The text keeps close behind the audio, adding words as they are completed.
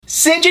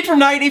Syngin from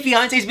 90 Day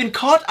Fiancé has been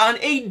caught on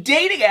a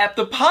dating app.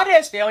 The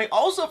podcast family,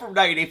 also from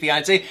 90 Day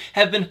Fiancé,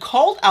 have been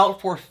called out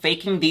for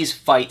faking these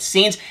fight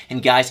scenes.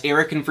 And guys,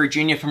 Eric and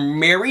Virginia from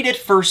Married at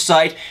First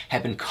Sight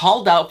have been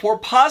called out for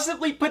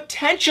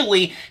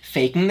potentially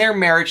faking their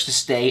marriage to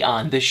stay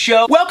on the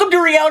show. Welcome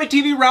to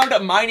Reality TV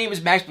Roundup. My name is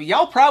Max, but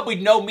y'all probably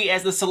know me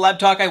as the Celeb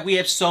Talk Guy. We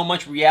have so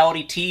much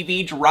reality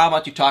TV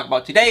drama to talk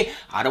about today.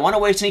 I don't want to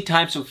waste any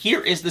time, so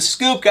here is the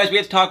scoop. Guys, we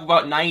have to talk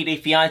about 90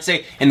 Day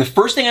Fiancé. And the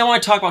first thing I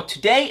want to talk about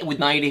today with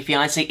 90 Day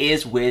Fiancé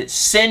is with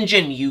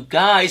Syngin. You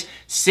guys,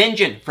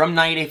 Syngin from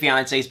 90 Day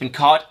Fiancé has been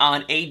caught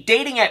on a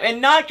dating app,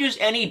 and not just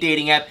any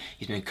dating app.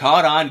 He's been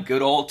caught on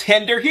good old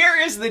Tinder. Here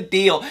is the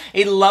deal.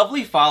 A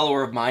lovely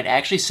follower of mine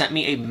actually sent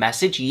me a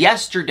message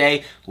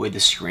yesterday with the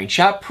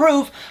screenshot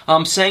proof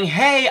saying,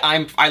 hey,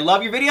 I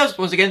love your videos.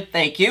 Once again,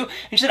 thank you. And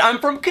she said, I'm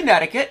from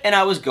Connecticut, and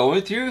I was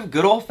going through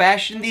good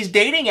old-fashioned these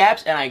dating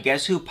apps, and I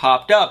guess who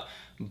popped up?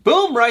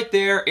 Boom, right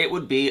there, it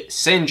would be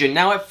Syngin.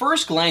 Now, at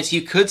first glance,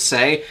 you could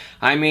say,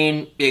 I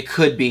mean, it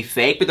could be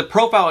fake, but the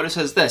profile just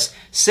says this: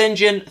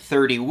 Syngin,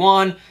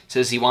 31,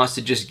 says he wants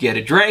to just get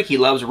a drink, he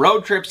loves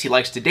road trips, he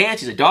likes to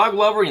dance, he's a dog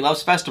lover, and he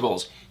loves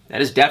festivals.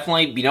 That is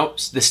definitely, you know,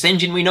 the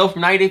Syngin we know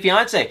from 90 Day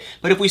Fiancé.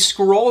 But if we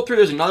scroll through,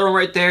 there's another one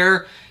right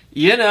there.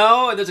 You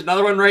know, there's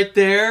another one right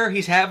there.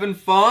 He's having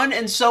fun.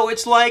 And so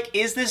it's like,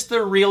 is this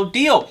the real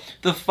deal?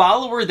 The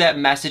follower that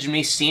messaged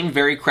me seemed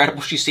very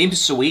credible. She seemed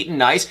sweet and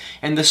nice.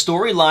 And the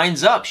story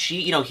lines up.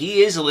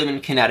 He is living in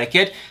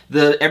Connecticut.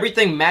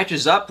 Everything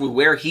matches up with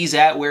where he's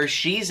at, where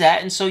she's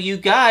at. And so you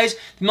guys,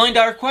 the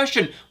 $1,000,000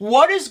 question,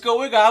 what is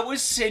going on with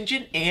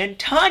Syngin and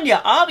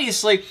Tanya?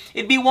 Obviously,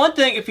 it'd be one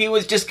thing if he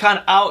was just kind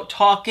of out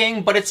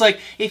talking. But it's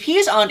like, if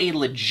he's on a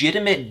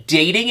legitimate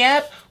dating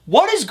app,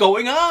 what is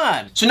going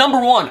on? So number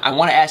one, I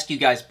want to ask you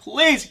guys,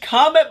 please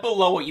comment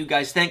below what you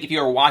guys think if you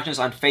are watching this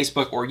on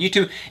Facebook or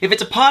YouTube. If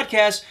it's a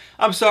podcast,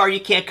 I'm sorry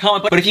you can't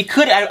comment, but if you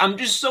could, I'm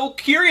just so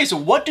curious.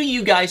 What do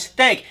you guys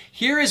think?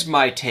 Here is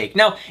my take.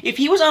 Now, if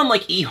he was on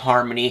like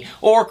eHarmony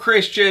or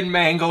Christian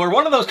Mingle or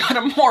one of those kind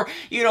of more,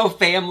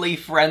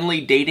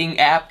 family-friendly dating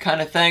app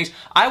kind of things,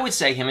 I would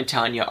say him and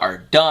Tanya are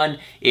done.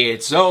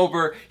 It's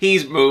over.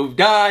 He's moved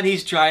on.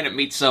 He's trying to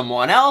meet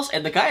someone else,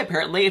 and the guy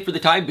apparently, for the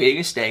time being,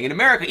 is staying in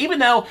America, even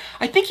though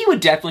I think he would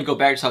definitely go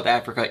back to South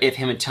Africa if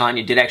him and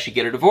Tanya did actually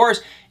get a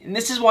divorce. And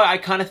this is why I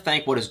kind of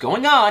think what is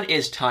going on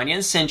is Tanya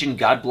and Syngin,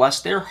 God bless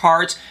their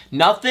hearts,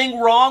 nothing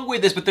wrong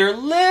with this, but they're a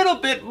little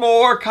bit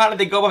more kind of,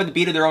 they go by the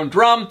beat of their own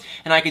drum,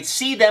 and I could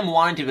see them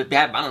wanting to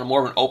have, I don't know,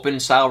 more of an open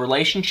style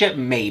relationship,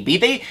 maybe.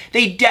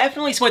 They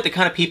definitely seem like the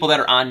kind of people that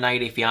are on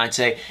 90 Day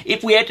Fiancé.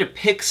 If we had to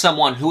pick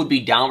someone who would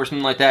be down for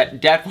something like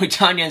that, definitely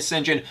Tanya and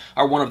Syngin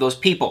are one of those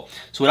people.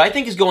 So what I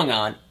think is going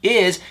on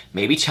is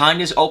maybe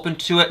Tanya's open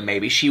to it,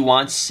 maybe she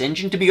wants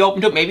Syngin to be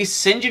open to it, maybe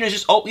Syngin is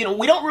just open,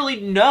 we don't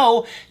really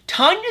know.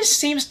 Tanya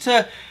seems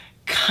to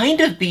kind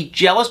of be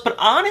jealous, but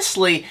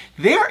honestly,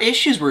 their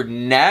issues were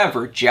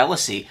never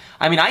jealousy.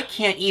 I mean, I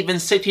can't even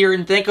sit here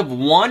and think of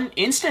one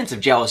instance of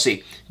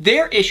jealousy.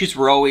 Their issues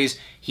were always,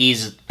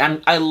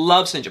 I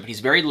love Syngin, but he's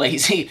very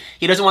lazy.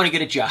 He doesn't want to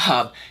get a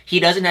job. He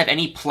doesn't have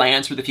any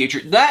plans for the future.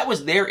 That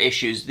was their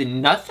issues.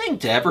 Nothing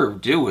to ever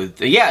do with,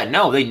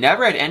 they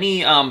never had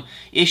any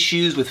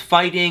issues with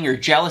fighting or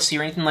jealousy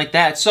or anything like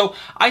that. So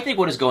I think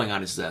what is going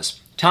on is this.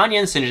 Tanya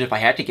and Syngin, if I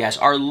had to guess,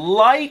 are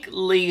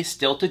likely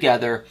still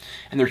together,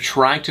 and they're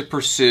trying to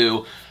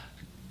pursue,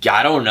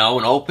 I don't know,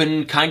 an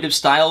open kind of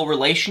style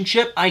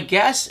relationship, I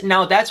guess.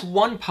 Now, that's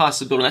one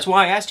possibility. That's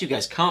why I asked you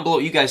guys, comment below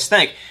what you guys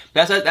think.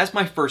 That's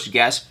my first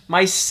guess.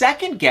 My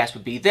second guess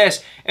would be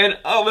this, and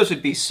oh, this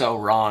would be so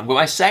wrong, but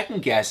my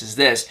second guess is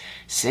this.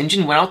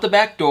 Syngin went out the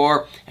back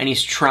door, and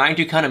he's trying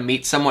to kind of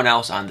meet someone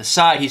else on the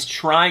side. He's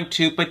trying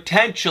to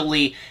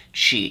potentially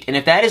cheat. And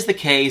if that is the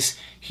case,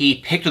 he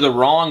picked the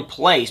wrong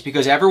place,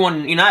 because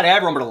everyone, not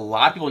everyone, but a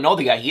lot of people know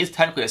the guy. He is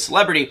technically a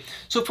celebrity.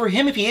 So for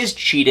him, if he is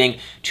cheating,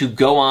 to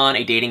go on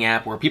a dating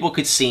app where people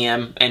could see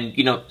him and,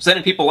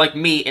 sending people like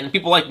me, and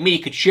people like me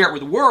could share it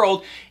with the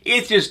world,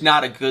 it's just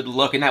not a good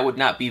look, and that would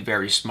not be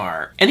very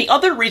smart. And the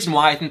other reason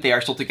why I think they are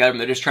still together and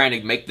they're just trying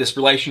to make this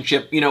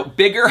relationship,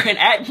 bigger and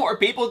add more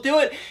people to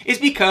it, is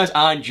because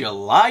on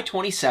July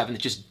 27th,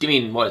 just,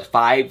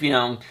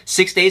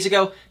 6 days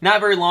ago, not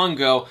very long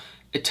ago,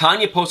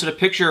 Tanya posted a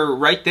picture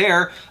right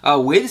there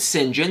with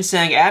Syngin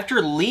saying,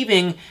 after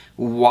leaving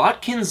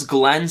Watkins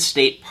Glen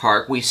State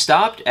Park, we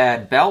stopped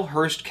at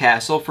Bellhurst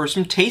Castle for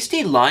some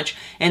tasty lunch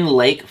and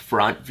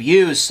lakefront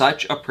views.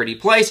 Such a pretty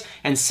place.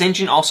 And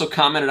Syngin also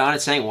commented on it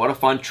saying, what a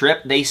fun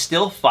trip. They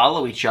still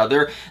follow each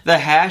other. The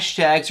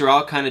hashtags are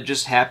all kind of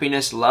just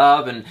happiness,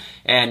 love, and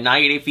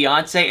 90 Day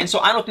Fiancé. And so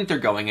I don't think they're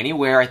going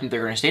anywhere. I think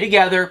they're going to stay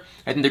together.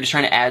 I think they're just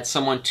trying to add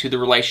someone to the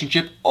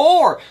relationship.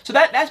 So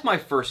that's my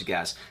first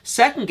guess.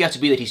 Second guess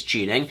would be that he's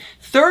cheating.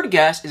 Third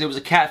guess is it was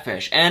a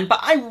catfish. But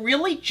I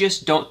really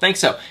just don't think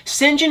so.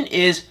 Syngin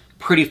is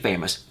pretty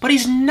famous, but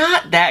he's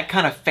not that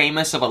kind of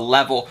famous of a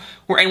level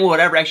where anyone would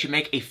ever actually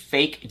make a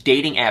fake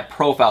dating app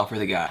profile for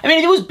the guy. I mean,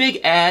 if it was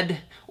Big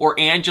Ed or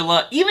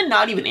Angela,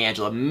 not even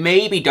Angela,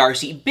 maybe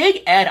Darcy.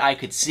 Big Ed I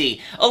could see.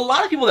 A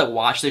lot of people that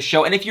watch this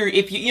show, and if you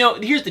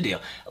here's the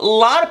deal. A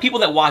lot of people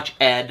that watch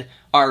Ed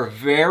are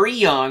very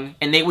young,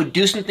 and they would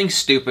do something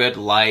stupid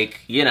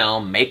like,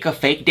 make a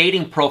fake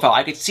dating profile.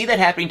 I could see that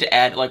happening to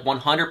Ed, like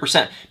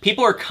 100%.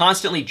 People are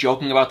constantly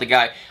joking about the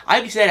guy.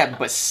 I could see that happen,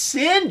 but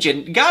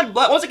Syngin, God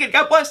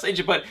bless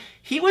Syngin, but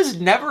he was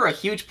never a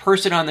huge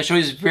person on the show.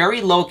 He was very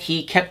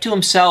low-key, kept to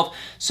himself.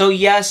 So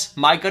yes,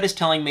 my gut is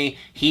telling me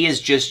he is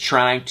just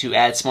trying to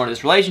add some more to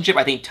this relationship.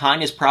 I think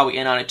Tanya's probably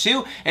in on it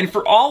too. And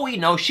for all we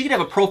know, she could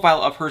have a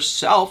profile of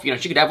herself.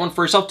 She could have one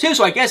for herself too.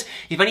 So I guess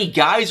if any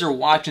guys are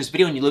watching this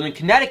video and you live in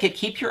Connecticut,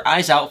 keep your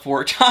eyes out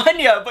for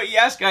Tanya. But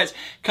yes, guys,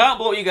 comment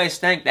below what you guys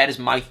think. That is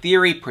my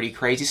theory. Pretty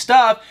crazy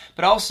stuff.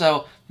 But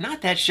also,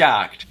 not that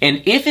shocked.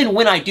 And if and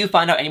when I do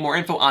find out any more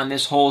info on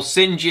this whole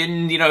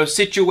Syngin,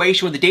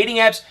 situation with the dating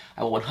apps,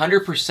 I will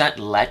 100%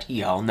 let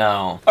y'all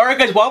know. Alright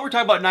guys, while we're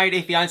talking about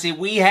 90 Day Fiancé,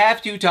 we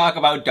have to talk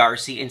about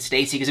Darcy and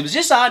Stacey, because it was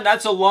just on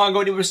not so long ago,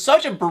 and it was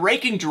such a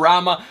breaking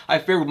drama, I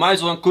figured we might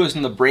as well include this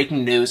in the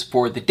breaking news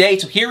for the day.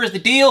 So here is the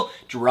deal,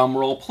 drum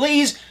roll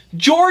please.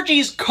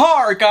 Georgie's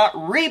car got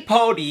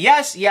repoed.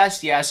 Yes,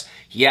 yes, yes,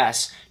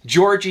 yes.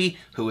 Georgie,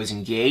 who is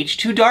engaged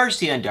to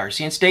Darcy and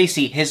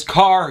Stacey, his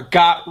car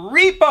got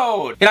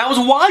repoed. And I was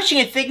watching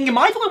it thinking, am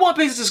I the only one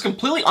who thinks this is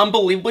completely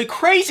unbelievably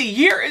crazy?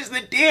 Here is the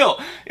deal.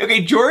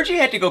 Okay, Georgie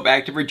had to go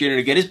back to Virginia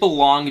to get his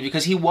belongings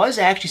because he was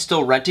actually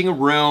still renting a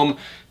room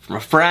from a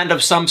friend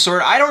of some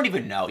sort. I don't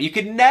even know. You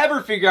could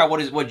never figure out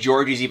what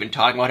Georgie's even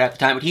talking about half the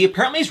time, but he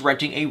apparently is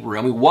renting a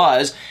room. He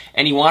was,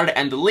 and he wanted to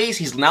end the lease.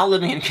 He's now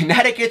living in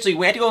Connecticut, so he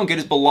went to go and get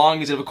his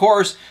belongings, and of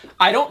course,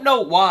 I don't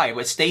know why,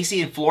 but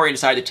Stacey and Florian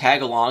decided to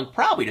tag along,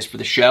 probably just for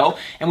the show,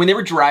 and when they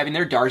were driving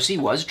there, Darcy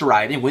was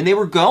driving. When they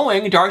were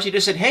going, Darcy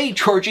just said, hey,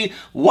 Georgie,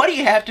 what do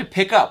you have to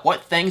pick up?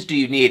 What things do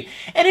you need?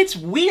 And it's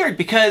weird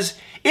because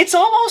it's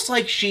almost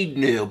like she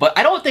knew, but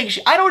I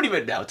don't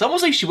even know. It's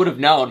almost like she would have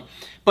known.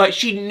 But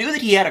she knew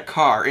that he had a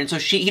car, and so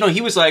she,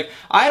 he was like,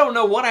 I don't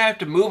know what I have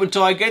to move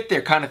until I get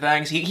there, kind of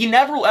things. He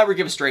never will ever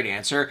give a straight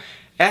answer.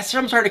 That's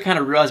what I'm starting to kind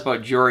of realize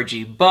about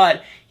Georgie,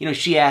 but,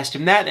 she asked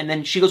him that, and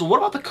then she goes, well, what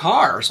about the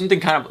car? Or something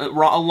kind of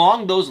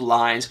along those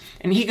lines,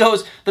 and he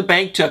goes, the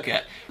bank took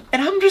it.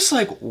 And I'm just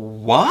like,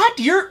 what?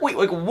 Wait,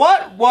 like,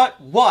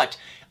 what?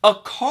 A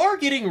car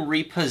getting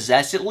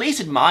repossessed, at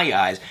least in my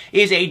eyes,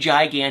 is a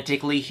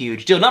gigantically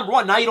huge deal. Number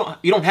one, now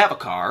you don't have a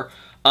car.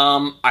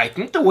 I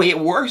think the way it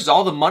works is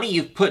all the money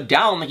you've put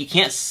down, like, you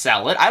can't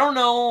sell it. I don't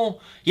know.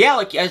 Yeah,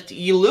 like,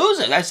 you lose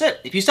it. That's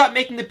it. If you stop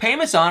making the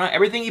payments on it,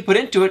 everything you put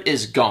into it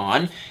is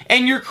gone,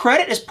 and your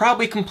credit is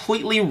probably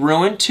completely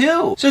ruined,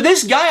 too. So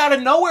this guy out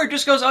of nowhere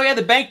just goes, oh yeah,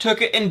 the bank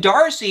took it, and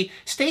Darcy,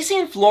 Stacey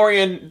and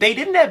Florian, they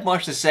didn't have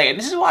much to say, and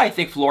this is why I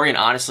think Florian,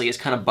 honestly, is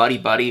kind of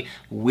buddy-buddy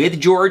with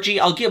Georgie.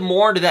 I'll get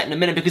more into that in a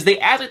minute, because they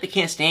act like they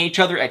can't stand each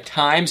other at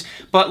times,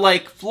 but,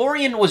 like,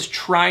 Florian was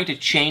trying to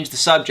change the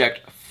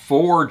subject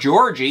for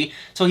Georgie,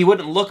 so he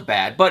wouldn't look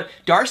bad. But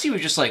Darcy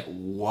was just like,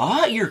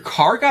 what? Your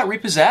car got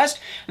repossessed?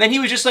 And then he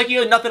was just like,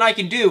 nothing I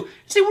can do.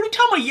 Say, what are you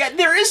talking about? Yeah,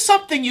 there is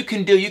something you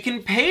can do. You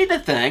can pay the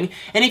thing,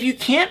 and if you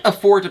can't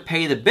afford to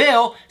pay the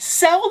bill,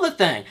 sell the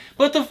thing.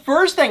 But the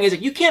first thing is,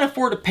 if you can't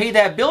afford to pay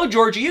that bill,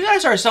 Georgie, you gotta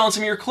start selling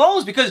some of your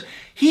clothes, because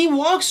he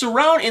walks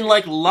around in,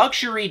 like,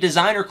 luxury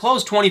designer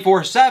clothes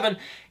 24/7.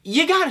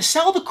 You gotta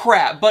sell the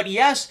crap. But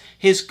yes,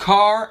 his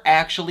car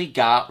actually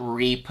got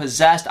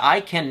repossessed.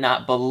 I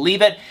cannot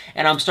believe it.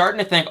 And I'm starting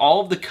to think all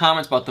of the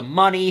comments about the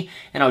money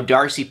and how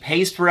Darcy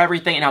pays for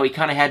everything and how he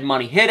kind of had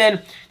money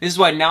hidden. This is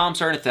why now I'm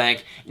starting to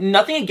think,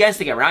 nothing against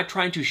the guy. We're not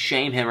trying to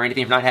shame him or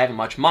anything for not having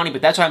much money,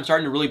 but that's why I'm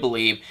starting to really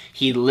believe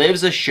he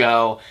lives a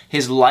show.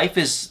 His life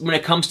is, when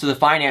it comes to the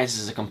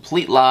finances, is a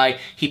complete lie.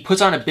 He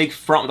puts on a big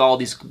front with all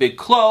these big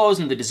clothes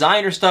and the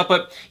designer stuff,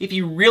 but if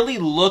you really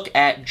look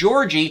at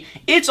Georgie,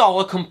 it's all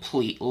a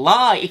complete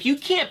lie. If you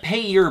can't pay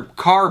your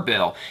car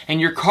bill and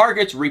your car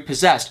gets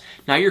repossessed,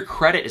 now your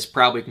credit is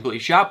probably completely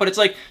shot, but it's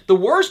like, the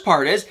worst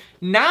part is,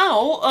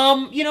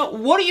 now,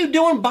 what are you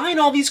doing buying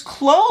all these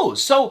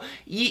clothes? So,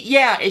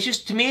 yeah, it's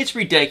just, to me, it's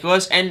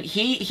ridiculous, and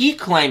he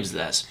claims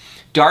this.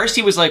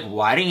 Darcy was like,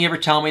 why didn't you ever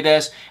tell me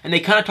this? And they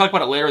kind of talked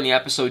about it later in the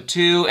episode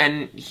too,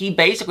 and he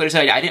basically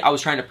said, I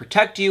was trying to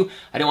protect you,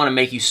 I didn't want to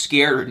make you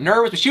scared or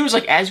nervous, but she was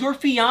like, as your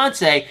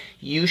fiance,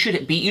 you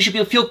should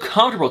feel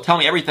comfortable telling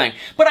me everything.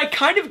 But I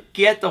kind of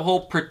get the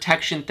whole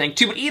protection thing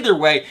too, but either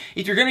way,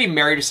 if you're going to be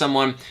married to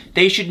someone,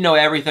 they should know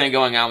everything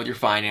going on with your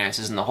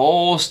finances and the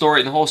whole story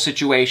and the whole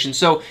situation,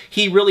 so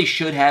he really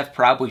should have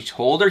probably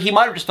told her. He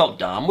might have just felt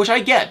dumb, which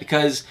I get,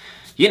 because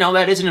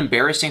that is an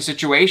embarrassing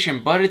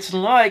situation, but it's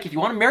like, if you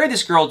want to marry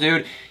this girl,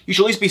 dude, you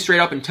should at least be straight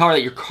up and tell her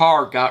that your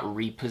car got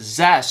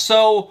repossessed.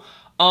 So,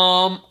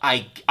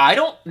 I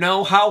don't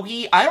know how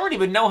I don't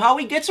even know how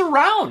he gets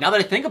around, now that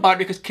I think about it,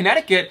 because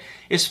Connecticut,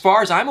 as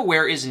far as I'm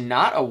aware, is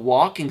not a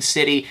walking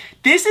city.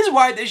 This is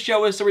why this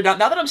show is so redundant.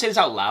 Now that I'm saying this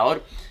out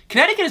loud,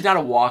 Connecticut is not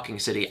a walking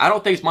city. I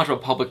don't think it's much of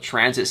a public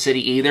transit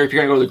city either, if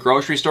you're gonna go to the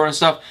grocery store and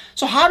stuff.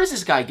 So how does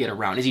this guy get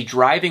around? Is he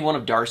driving one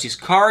of Darcy's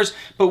cars?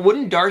 But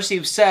wouldn't Darcy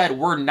have said,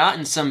 we're not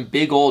in some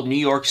big old New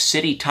York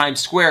City Times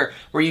Square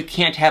where you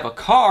can't have a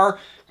car?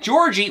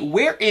 Georgie,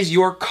 where is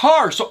your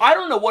car? So I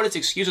don't know what his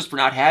excuse is for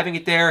not having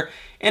it there.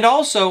 And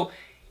also,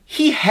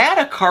 he had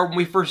a car when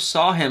we first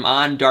saw him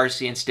on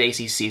Darcy and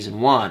Stacey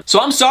season 1. So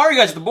I'm sorry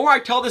guys, the more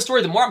I tell this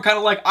story, the more I'm kind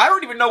of like, I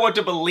don't even know what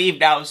to believe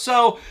now.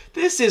 So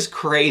this is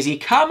crazy.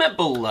 Comment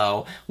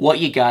below what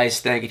you guys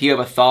think. If you have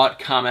a thought,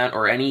 comment,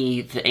 or any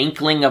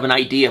inkling of an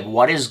idea of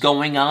what is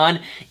going on.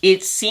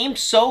 It seemed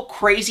so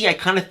crazy, I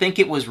kind of think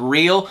it was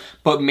real,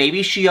 but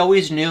maybe she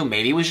always knew.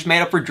 Maybe it was just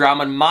made up for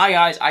drama. In my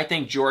eyes, I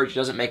think George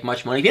doesn't make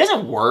much money. He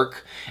doesn't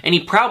work, and he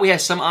probably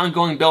has some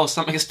ongoing bill to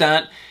some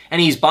extent, and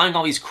he's buying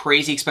all these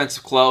crazy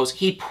expensive clothes.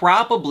 He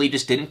probably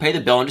just didn't pay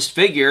the bill and just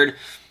figured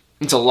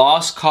it's a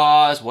lost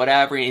cause,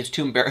 whatever, and he's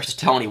too embarrassed to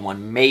tell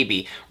anyone,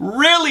 maybe.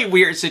 Really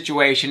weird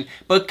situation,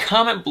 but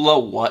comment below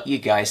what you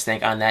guys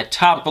think on that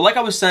topic. But like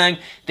I was saying,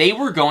 they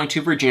were going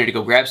to Virginia to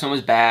go grab some of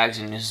his bags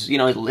and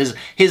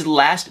his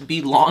last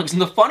belongings.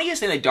 And the funniest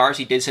thing that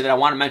Darcy did say that I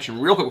want to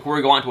mention real quick before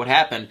we go on to what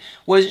happened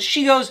was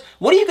she goes,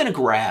 "What are you going to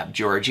grab,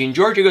 Georgie?" And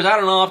Georgie goes, "I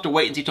don't know, I'll have to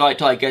wait and see till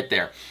I get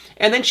there."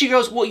 And then she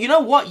goes, "Well, you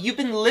know what? You've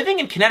been living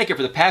in Connecticut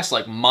for the past,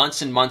 like,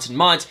 months and months and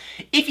months.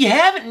 If you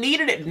haven't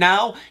needed it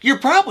now, you're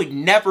probably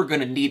never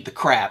going to need the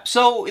crap."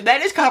 So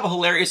that is kind of a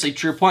hilariously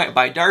true point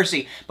by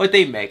Darcy. But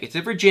they make it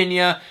to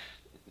Virginia.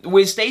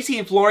 With Stacey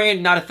and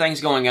Florian, not a thing's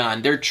going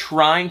on. They're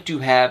trying to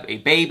have a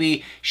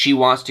baby. She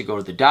wants to go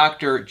to the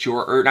doctor.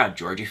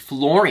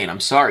 Florian, I'm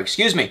sorry,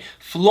 excuse me.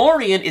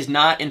 Florian is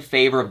not in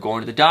favor of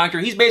going to the doctor.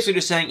 He's basically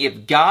just saying,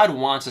 if God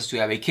wants us to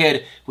have a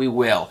kid, we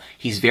will.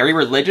 He's very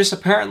religious,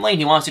 apparently, and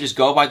he wants to just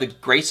go by the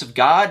grace of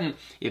God, and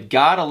if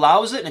God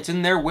allows it and it's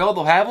in their will,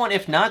 they'll have one.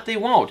 If not, they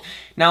won't.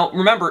 Now,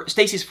 remember,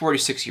 Stacey's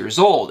 46 years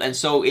old, and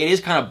so it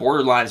is kind of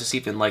borderline to see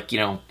if, like,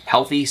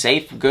 healthy,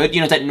 safe, good,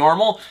 is that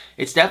normal?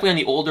 It's definitely on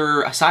the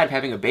older side of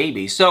having a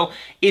baby. So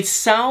it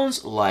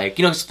sounds like,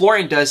 because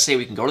Florian does say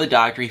we can go to the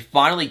doctor. He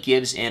finally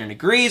gives in and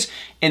agrees,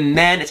 and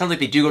then it sounds like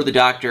they do go to the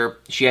doctor.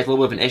 She has a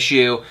little bit of an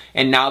issue,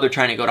 and now they're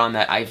trying to go down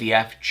that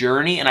IVF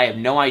journey, and I have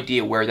no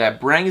idea where that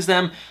brings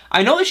them.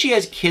 I know that she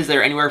has kids that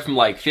are anywhere from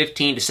like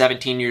 15 to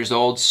 17 years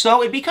old,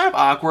 so it'd be kind of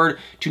awkward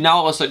to now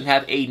all of a sudden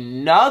have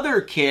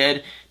another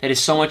kid that is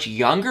so much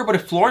younger. But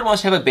if Florian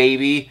wants to have a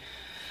baby,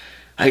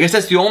 I guess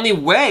that's the only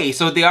way.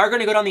 So they are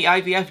going to go down the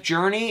IVF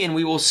journey, and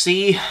we will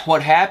see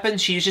what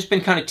happens. She's just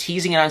been kind of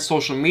teasing it on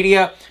social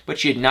media, but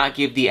she did not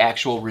give the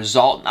actual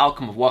result and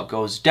outcome of what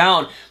goes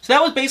down. So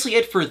that was basically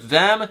it for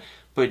them.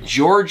 But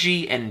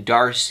Georgie and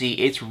Darcy,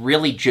 it's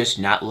really just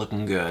not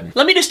looking good.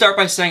 Let me just start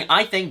by saying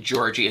I think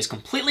Georgie is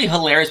completely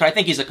hilarious, but I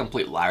think he's a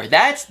complete liar.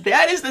 That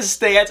is the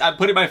stance. I'm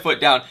putting my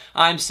foot down.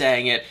 I'm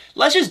saying it.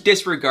 Let's just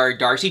disregard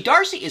Darcy.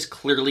 Darcy is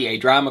clearly a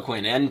drama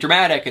queen and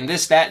dramatic and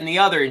this, that, and the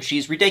other, and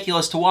she's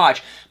ridiculous to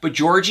watch. But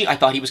Georgie, I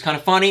thought he was kind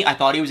of funny. I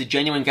thought he was a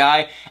genuine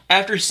guy.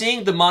 After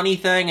seeing the money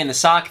thing and the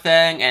sock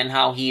thing and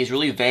how he is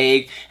really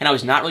vague and I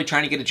was not really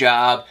trying to get a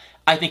job,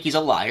 I think he's a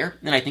liar,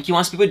 and I think he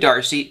wants to be with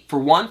Darcy, for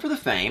one, for the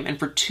fame, and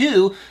for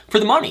two, for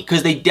the money,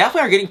 because they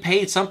definitely are getting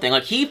paid something.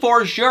 Like, he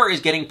for sure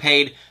is getting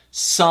paid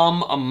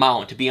some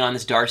amount to be on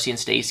this Darcy and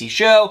Stacey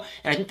show,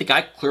 and I think the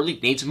guy clearly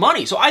needs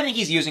money. So I think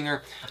he's using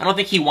her. I don't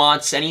think he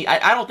wants any,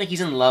 I don't think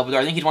he's in love with her.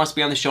 I think he wants to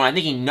be on the show, and I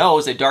think he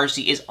knows that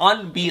Darcy is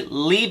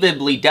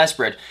unbelievably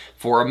desperate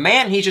for a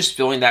man. He's just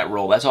filling that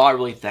role. That's all I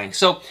really think.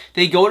 So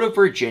they go to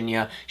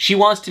Virginia. She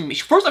wants to,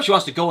 first off, she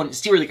wants to go and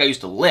see where the guy used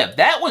to live.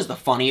 That was the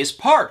funniest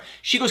part.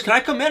 She goes, "Can I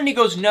come in?" And he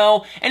goes,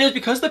 "No." And it was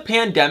because of the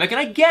pandemic,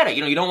 and I get it.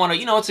 You don't want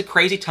to, it's a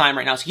crazy time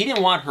right now, so he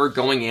didn't want her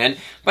going in.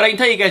 But I can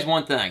tell you guys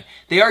one thing.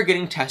 They are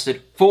getting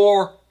tested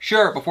for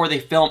sure before they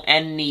film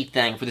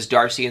anything for this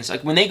Darcy. And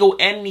like, when they go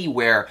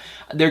anywhere,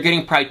 they're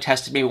getting probably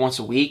tested maybe once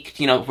a week,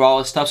 for all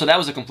this stuff. So that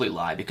was a complete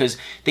lie, because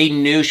they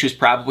knew she was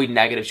probably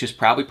negative. She was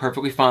probably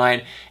perfectly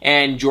fine.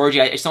 And Georgie,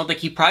 I just don't think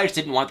he probably just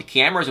didn't want the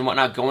cameras and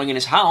whatnot going in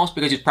his house,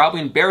 because he was probably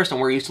embarrassed on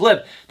where he used to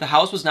live. The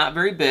house was not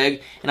very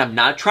big, and I'm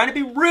not trying to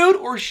be rude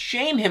or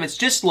shame him. It's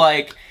just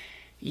like,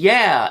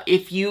 yeah,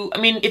 if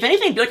anything,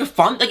 it'd be like a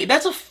fun,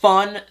 that's a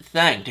fun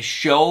thing to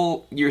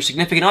show your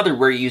significant other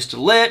where you used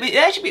to live. It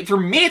actually, for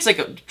me, it's like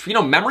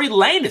a, memory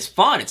lane. It's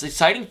fun. It's an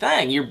exciting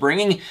thing. You're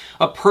bringing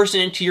a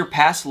person into your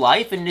past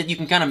life, and you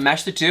can kind of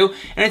mesh the two,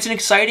 and it's an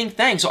exciting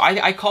thing. So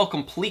I call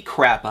complete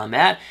crap on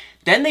that.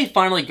 Then they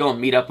finally go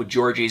and meet up with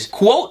Georgie's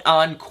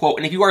quote-unquote,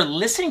 and if you are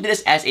listening to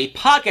this as a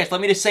podcast,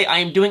 let me just say I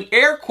am doing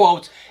air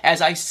quotes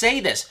as I say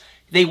this.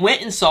 They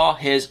went and saw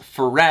his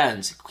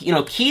friends.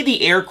 Key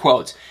the air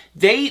quotes.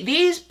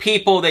 These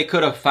people they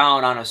could have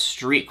found on a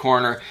street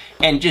corner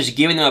and just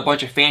given them a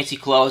bunch of fancy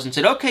clothes and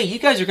said, okay, you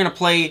guys are gonna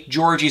play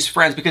Georgie's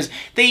friends, because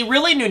they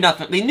really knew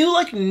nothing. They knew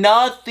like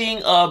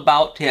nothing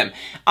about him.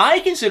 I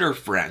consider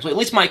friends, at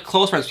least my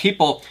close friends,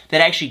 people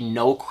that actually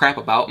know crap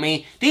about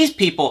me. These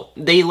people,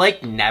 they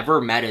like never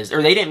met his,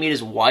 or they didn't meet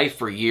his wife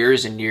for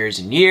years and years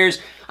and years.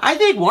 I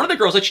think one of the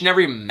girls actually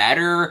never even met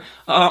her.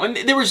 And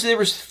there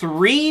was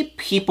 3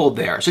 people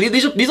there. So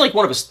these are like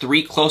one of his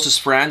 3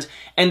 closest friends,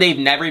 and they've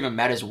never even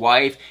met his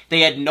wife. They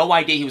had no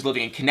idea he was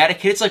living in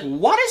Connecticut. It's like,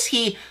 what is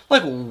he,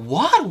 like,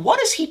 what? What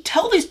does he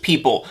tell these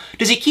people?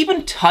 Does he keep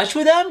in touch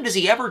with them? Does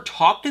he ever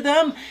talk to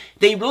them?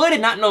 They really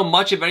did not know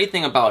much of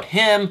anything about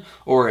him,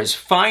 or his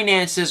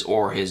finances,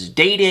 or his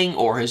dating,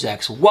 or his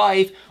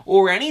ex-wife,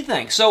 or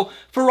anything. So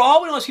for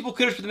all we know, those people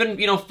could have been,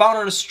 found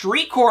on a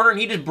street corner, and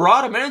he just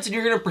brought them in and said,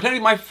 you're going to pretend to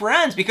be my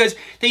friends, because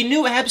they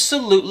knew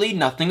absolutely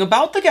nothing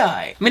about the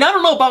guy. I mean, I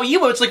don't know about you,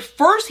 but it's like,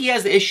 first he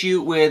has the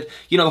issue with,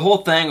 the whole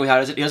thing with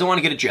how he doesn't want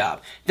to get a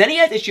job. Then he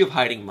has the issue of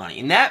hiding money,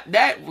 and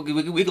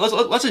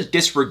let's just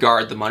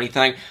disregard the money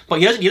thing. But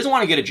he doesn't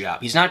want to get a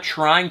job. He's not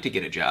trying to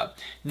get a job.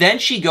 Then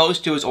she goes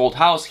to his old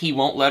house. He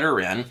won't let her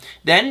in.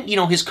 Then,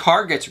 his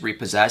car gets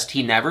repossessed.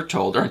 He never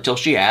told her until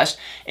she asked.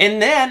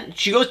 And then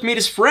she goes to meet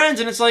his friends,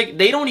 and it's like,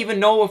 they don't even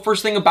know a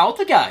first thing about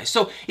the guy.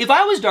 So if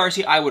I was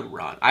Darcy, I would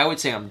run. I would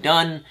say, I'm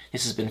done.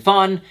 This has been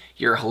fun.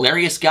 You're a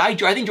hilarious guy.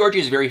 I think Georgie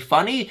is very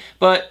funny,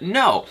 but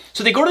no.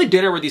 So they go to the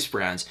dinner with these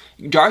friends.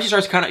 Darcy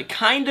starts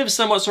kind of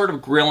somewhat sort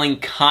of grilling,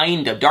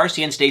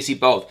 Darcy and Stacy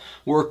both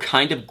were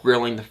kind of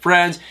grilling the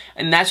friends,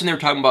 and that's when they were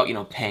talking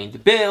about, paying the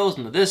bills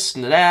and the this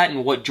and the that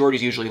and what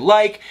Georgie's usually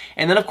like.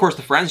 And then, of course,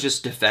 the friends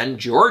just defend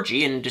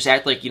Georgie and just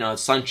act like,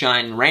 it's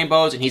sunshine and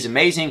rainbows and he's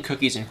amazing,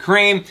 cookies and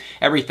cream,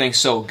 everything's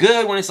so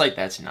good, when it's like,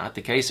 that's not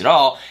the case at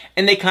all.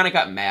 And they kind of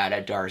got mad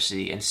at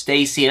Darcy and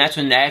Stacy, and that's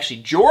when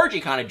actually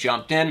Georgie kind of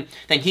jumped in.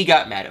 Then he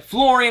got mad at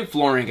Florian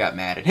got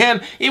mad at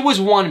him. It was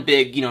one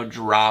big,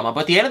 drama.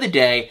 But at the end of the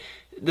day,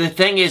 the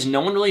thing is,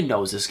 no one really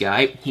knows this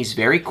guy. He's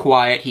very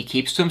quiet. He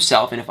keeps to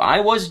himself. And if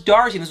I was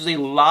Darcy, and this was a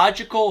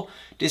logical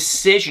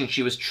decision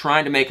she was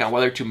trying to make on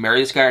whether to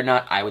marry this guy or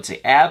not, I would say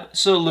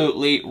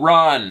absolutely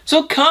run.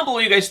 So comment below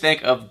what you guys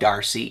think of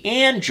Darcy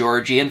and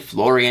Georgie and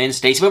Florian and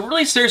Stacy, but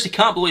really seriously,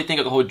 comment below what you think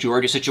of the whole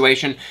Georgie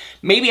situation.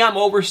 Maybe I'm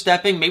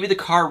overstepping, maybe the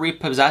car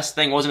repossessed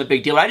thing wasn't a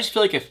big deal, but I just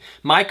feel like if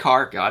my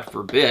car, God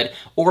forbid,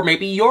 or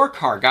maybe your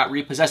car got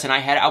repossessed and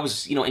I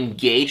was,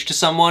 engaged to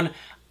someone,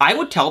 I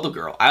would tell the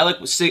girl. I would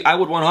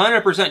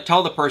 100%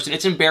 tell the person.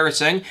 It's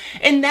embarrassing.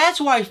 And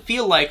that's why I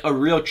feel like a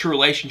real true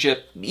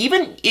relationship,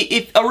 even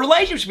if a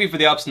relationship should be for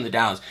the ups and the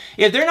downs.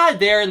 If they're not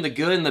there in the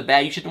good and the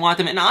bad, you shouldn't want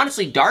them. And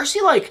honestly,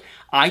 Darcy,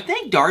 I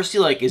think Darcy,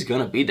 is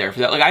gonna be there for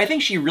that. I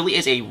think she really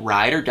is a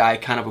ride or die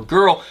kind of a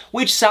girl,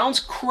 which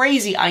sounds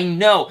crazy, I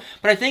know.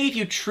 But I think if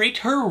you treat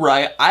her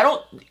right,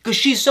 because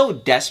she's so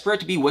desperate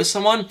to be with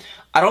someone,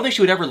 I don't think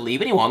she would ever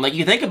leave anyone.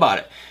 You think about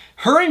it.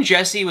 Her and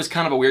Jesse was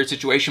kind of a weird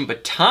situation,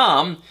 but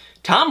Tom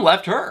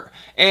left her.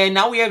 And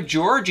now we have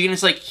Georgie, and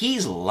it's like,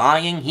 he's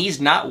lying, he's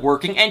not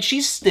working, and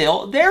she's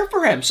still there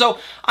for him. So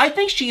I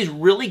think she's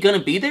really going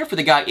to be there for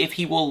the guy if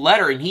he will let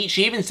her. And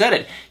she even said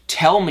it,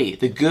 tell me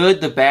the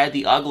good, the bad,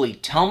 the ugly.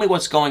 Tell me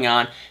what's going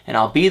on, and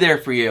I'll be there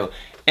for you.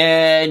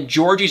 And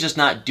Georgie's just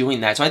not doing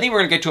that. So I think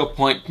we're going to get to a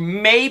point,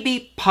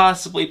 maybe,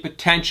 possibly,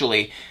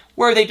 potentially,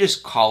 where they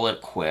just call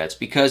it quits.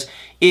 Because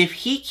if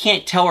he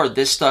can't tell her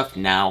this stuff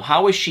now,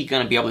 how is she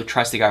going to be able to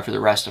trust the guy for the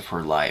rest of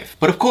her life?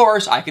 But of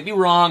course, I could be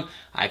wrong.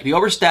 I could be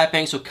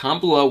overstepping, so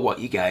comment below what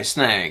you guys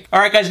think.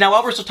 Alright guys, now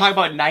while we're still talking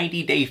about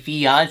 90 Day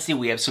Fiancé,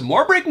 we have some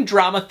more breaking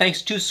drama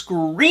thanks to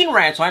Screen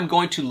Rant. So I'm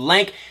going to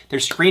link their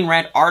Screen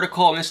Rant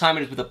article, and this time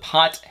it is with the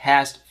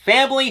podcast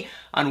family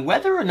on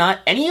whether or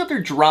not any of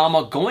their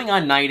drama going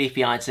on 90 Day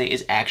Fiancé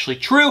is actually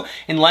true.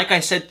 And like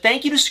I said,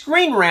 thank you to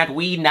Screen Rant,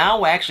 we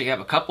now actually have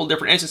a couple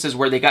different instances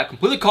where they got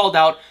completely called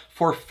out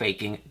for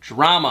faking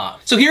drama.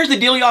 So here's the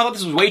deal, y'all. I thought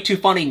this was way too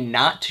funny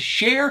not to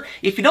share.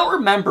 If you don't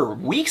remember,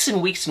 weeks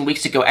and weeks and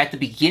weeks ago, at the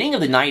beginning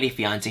of the 90 Day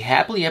Fiancé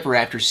Happily Ever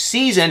After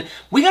season,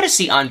 we got to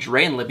see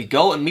Andre and Libby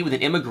go and meet with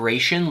an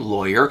immigration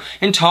lawyer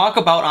and talk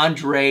about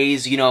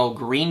Andre's,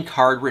 green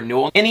card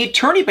renewal. And the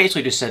attorney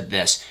basically just said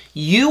this: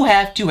 you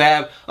have to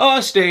have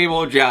a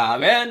stable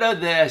job, and a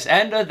this,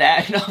 and a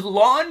that, and a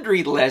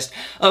laundry list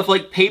of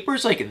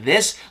papers like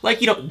this,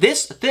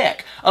 this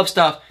thick of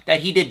stuff that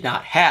he did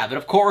not have. And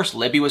of course,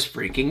 Libby was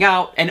freaking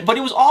out, but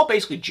it was all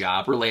basically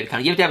job related.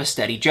 You have to have a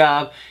steady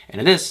job, and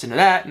a this, and a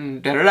that,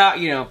 and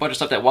da-da-da, a bunch of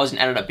stuff that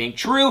ended up being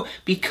true,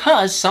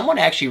 because someone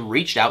actually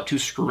reached out to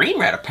Screen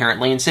Rant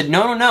apparently and said,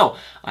 no,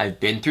 I've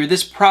been through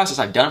this process,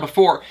 I've done it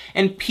before.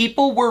 And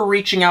people were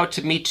reaching out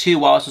to me too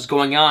while this was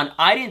going on.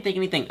 I didn't think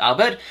anything of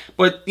it,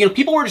 but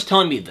people were just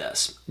telling me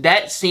this.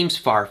 That seems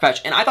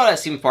far-fetched, and I thought that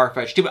seemed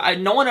far-fetched too, but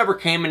no one ever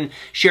came and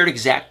shared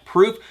exact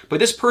proof. But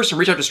this person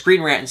reached out to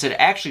Screen Rant and said,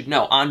 actually,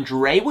 no,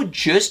 Andre would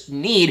just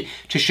need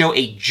to show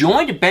a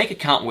joint bank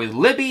account with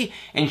Libby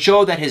and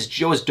show that his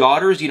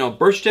daughter's,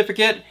 birth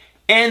certificate,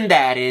 and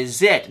that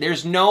is it.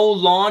 There's no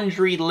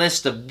laundry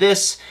list of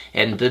this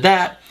and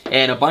that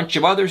and a bunch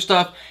of other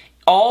stuff.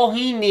 all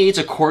he needs,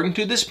 according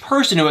to this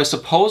person who has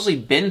supposedly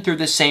been through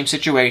the same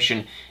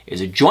situation, is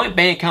a joint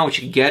bank account, which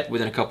you can get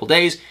within a couple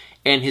days,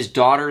 and his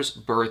daughter's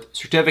birth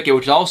certificate,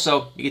 which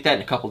also, you get that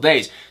in a couple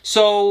days.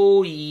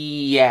 So,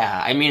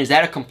 yeah, I mean, is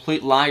that a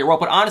complete lie or what?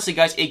 But honestly,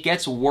 guys, it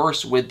gets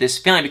worse with this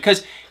family,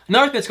 because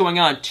another thing that's going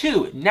on,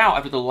 too, now,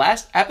 after the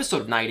last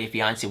episode of 90 Day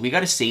Fiancé, we got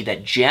to see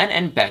that Jen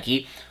and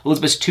Becky,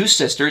 Elizabeth's two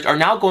sisters, are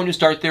now going to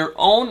start their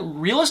own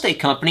real estate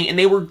company, and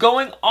they were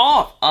going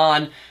off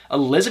on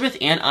Elizabeth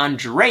and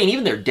Andre, and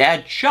even their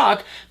dad,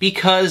 Chuck,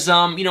 because,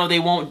 you know, they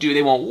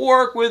won't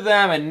work with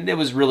them, and it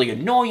was really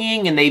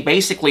annoying, and they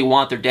basically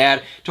want their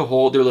dad to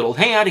hold their little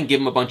hand and give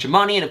him a bunch of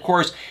money, and of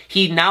course,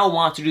 he now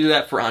wants to do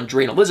that for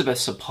Andre and Elizabeth,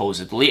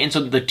 supposedly, and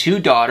so the two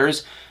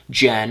daughters,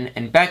 Jen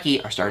and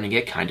Becky, are starting to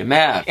get kind of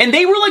mad. And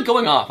they were like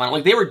going off on it.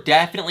 Like they were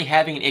definitely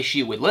having an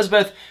issue with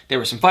Elizabeth. There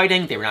was some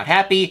fighting. They were not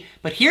happy.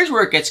 But here's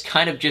where it gets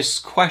kind of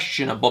just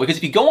questionable. Because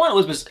if you go on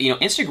Elizabeth's,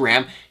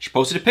 Instagram, she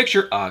posted a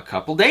picture a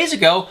couple days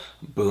ago.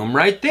 Boom,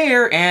 right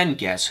there. And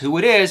guess who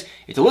it is?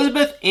 It's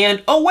Elizabeth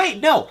and, oh wait,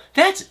 no,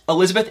 that's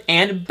Elizabeth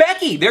and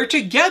Becky. They're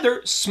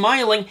together,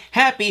 smiling,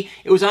 happy.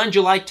 It was on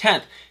July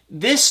 10th.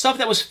 This stuff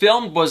that was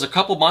filmed was a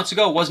couple months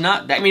ago, was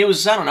not that, I mean, it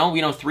was, I don't know,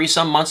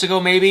 3-some months ago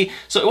maybe,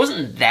 so it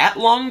wasn't that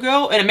long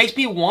ago, and it makes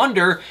me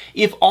wonder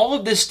if all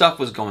of this stuff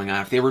was going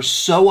on, if they were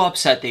so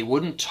upset they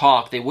wouldn't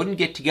talk, they wouldn't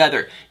get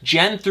together.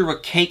 Jen threw a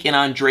cake in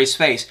Andre's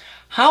face.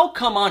 How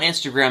come on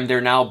Instagram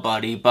they're now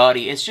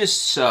buddy-buddy? It's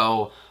just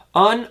so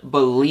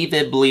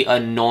unbelievably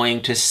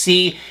annoying to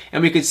see,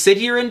 and we could sit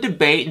here and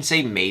debate and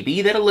say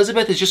maybe that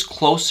Elizabeth is just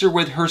closer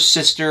with her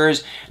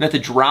sisters and that the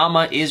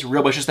drama is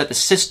real, but it's just that the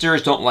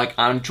sisters don't like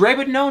Andre.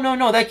 But no,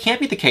 that can't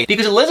be the case,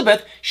 because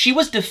Elizabeth, she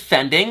was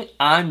defending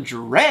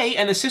Andre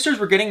and the sisters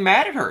were getting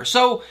mad at her,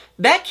 so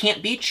that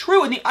can't be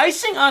true. And the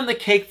icing on the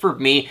cake for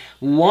me,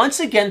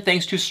 once again,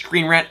 thanks to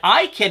Screen Rant,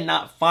 I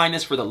cannot find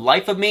this for the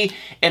life of me,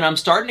 and I'm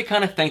starting to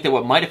kind of think that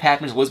what might have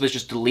happened is Elizabeth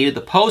just deleted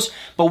the post,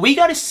 but we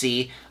got to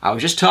see, I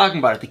was just talking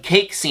about it, the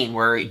cake scene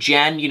where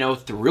Jen,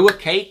 threw a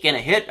cake and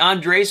it hit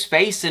Andre's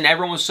face and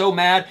everyone was so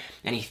mad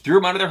and he threw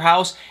them out of their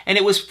house, and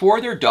it was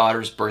for their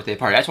daughter's birthday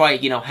party. That's why,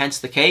 hence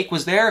the cake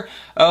was there.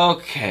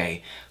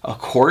 Okay,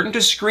 according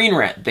to Screen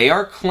Rant, they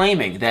are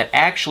claiming that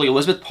actually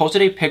Elizabeth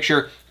posted a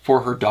picture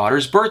for her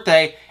daughter's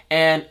birthday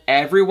and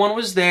everyone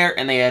was there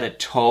and they had a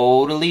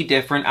totally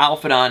different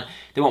outfit on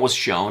than what was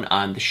shown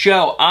on the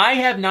show. I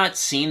have not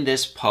seen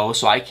this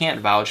post, so I can't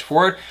vouch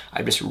for it.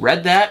 I just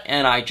read that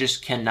and I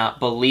just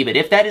cannot believe it.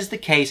 If that is the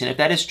case and if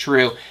that is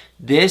true,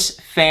 this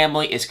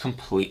family is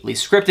completely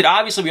scripted.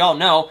 Obviously, we all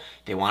know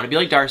they want to be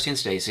like Darcy and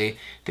Stacey.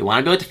 They want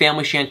to be like the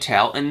family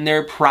Chantel, and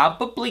they're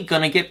probably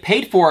gonna get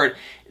paid for it.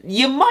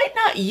 You might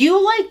not,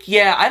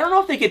 I don't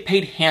know if they get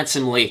paid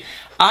handsomely.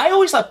 I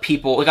always thought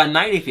people, like on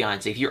 90 Day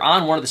Fiancé, if you're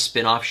on one of the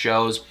spin-off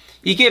shows,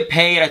 you get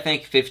paid, I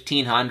think,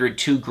 $1,500,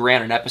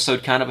 $2,000 an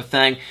episode kind of a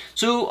thing.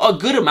 So a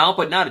good amount,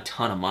 but not a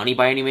ton of money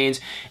by any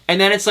means.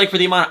 And then it's like for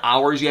the amount of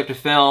hours you have to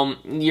film,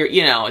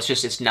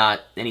 it's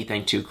not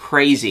anything too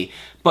crazy.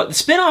 But the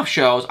spin-off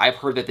shows, I've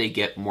heard that they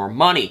get more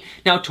money.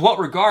 Now, to what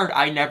regard,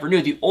 I never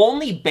knew. The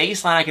only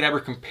baseline I could ever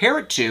compare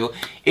it to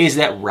is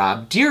that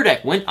Rob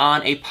Dyrdek went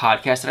on a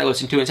podcast that I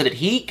listened to and said that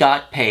he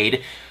got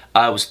paid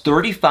it was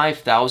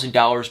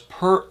 $35,000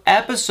 per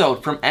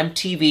episode from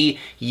MTV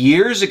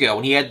years ago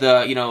when he had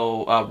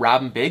the,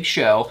 Rob and Big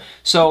show.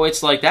 So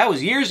it's like, that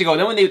was years ago.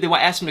 Then when they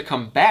asked him to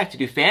come back to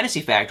do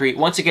Fantasy Factory,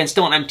 once again,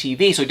 still on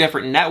MTV, so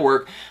different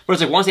network, but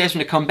it's like once they asked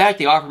him to come back,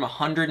 they offered him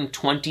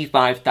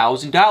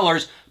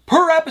 $125,000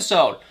 per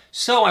episode.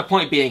 So my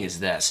point being is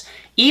this.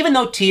 Even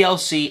though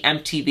TLC,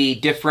 MTV,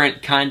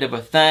 different kind of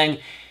a thing,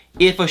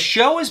 if a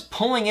show is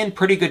pulling in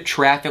pretty good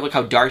traffic, like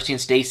how Darcy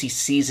and Stacey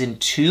Season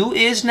 2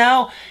 is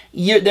now,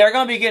 they're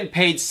going to be getting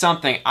paid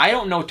something. I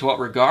don't know to what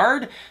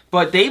regard,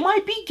 but they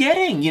might be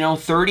getting,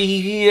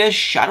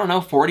 30-ish, I don't know,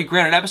 40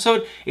 grand an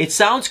episode. It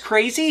sounds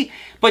crazy,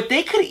 but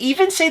they could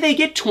even say they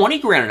get 20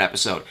 grand an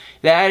episode.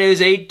 That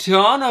is a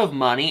ton of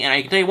money, and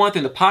I can tell you one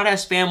thing, the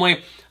podcast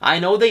family, I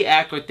know they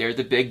act like they're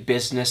the big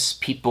business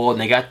people, and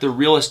they got the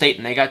real estate,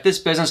 and they got this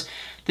business.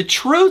 The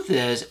truth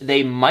is,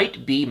 they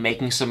might be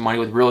making some money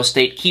with real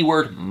estate,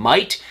 keyword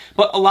might,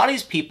 but a lot of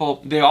these people,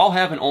 they all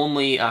have an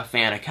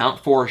OnlyFans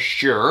account for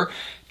sure.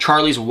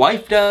 Charlie's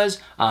wife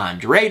does,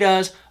 Andre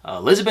does,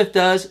 Elizabeth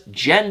does,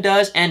 Jen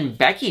does, and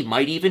Becky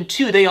might even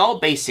too. They all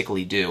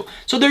basically do.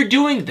 So they're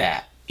doing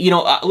that.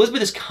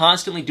 Elizabeth is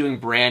constantly doing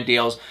brand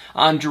deals.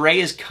 Andre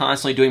is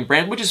constantly doing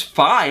brand, which is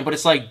fine, but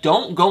it's like,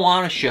 don't go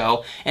on a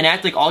show and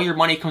act like all your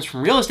money comes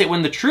from real estate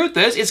when the truth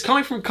is, it's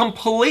coming from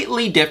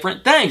completely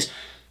different things.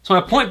 So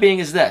my point being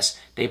is this.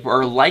 They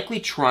are likely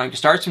trying to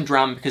start some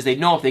drama because they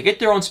know if they get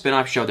their own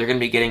spin-off show, they're going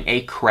to be getting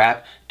a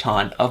crap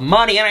ton of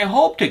money. And I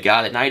hope to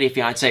God that 90 Day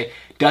Fiancé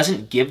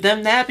doesn't give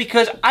them that,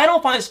 because I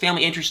don't find this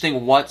family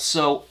interesting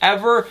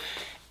whatsoever.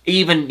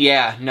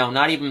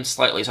 Not even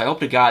slightly. So I hope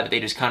to God that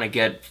they just kind of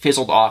get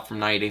fizzled off from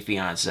 90 Day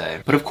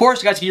Fiancé. But of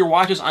course, guys, if you're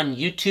watching us on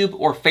YouTube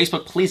or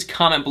Facebook, please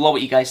comment below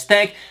what you guys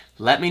think.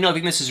 Let me know if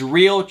you think this is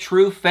real,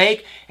 true,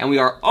 fake. And we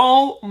are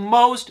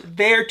almost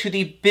there to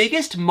the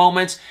biggest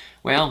moments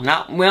well,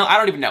 I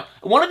don't even know.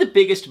 One of the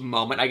biggest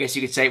moment, I guess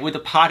you could say, with the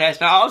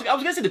podcast. Now, I was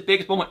gonna say the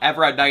biggest moment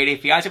ever on 90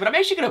 Day Fiancé, but I'm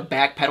actually gonna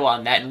backpedal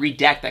on that and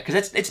redact that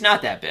because it's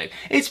not that big.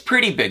 It's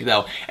pretty big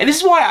though, and this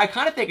is why I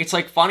kind of think it's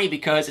like funny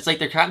because it's like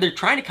they're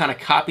trying to kind of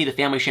copy the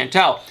family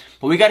Chantel.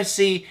 But we got to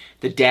see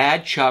the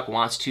dad, Chuck,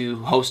 wants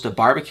to host a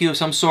barbecue of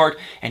some sort,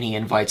 and he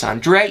invites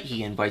Andre,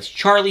 he invites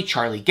Charlie.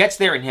 Charlie gets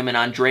there, and him and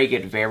Andre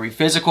get very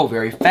physical,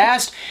 very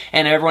fast,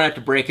 and everyone had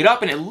to break it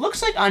up, and it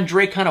looks like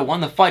Andre kind of won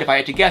the fight, if I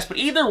had to guess. But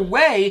either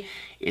way,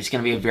 it's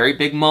going to be a very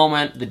big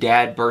moment. The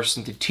dad bursts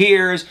into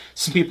tears.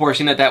 Some people are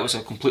saying that that was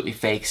a completely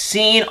fake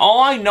scene. All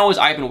I know is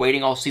I've been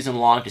waiting all season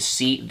long to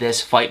see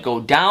this fight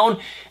go down,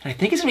 and I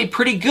think it's going to be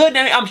pretty good.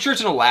 I mean, I'm sure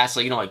it's going to last,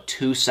 like, like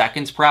 2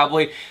 seconds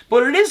probably,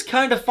 but it is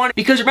kind of funny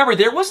because remember,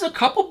 there was a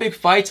couple big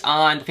fights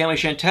on Family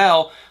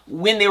Chantel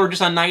when they were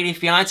just on 90 Day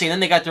Fiancé, and then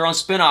they got their own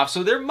spinoff.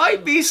 So there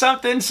might be some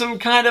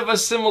kind of a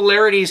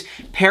similarities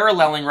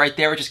paralleling right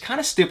there, which is kind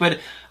of stupid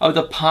of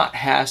the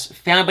Podcast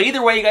family. But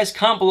either way, you guys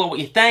comment below what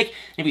you think.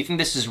 And if you think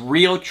this is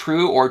real,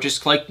 true, or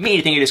just like me,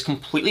 you think it is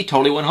completely,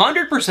 totally,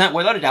 100%,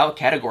 without a doubt,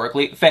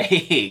 categorically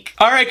fake.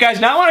 All right, guys,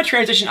 now I want to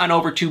transition on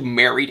over to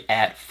Married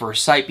at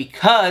First Sight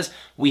because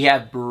we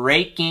have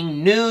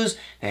breaking news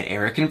that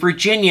Eric and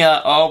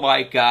Virginia, oh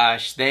my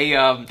gosh, they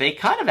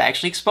kind of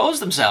actually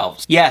exposed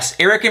themselves. Yes,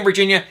 Eric and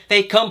Virginia,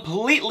 they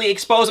completely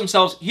exposed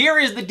themselves. Here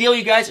is the deal,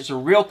 you guys. It's a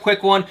real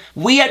quick one.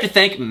 We have to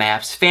thank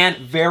Maps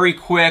Fan very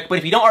quick, but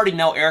if you don't already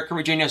know, Eric and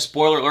Virginia,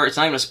 spoiler alert, it's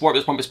not even a sport at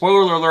this point, but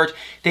spoiler alert,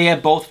 they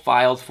have both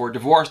filed for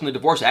divorce, and the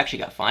divorce actually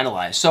got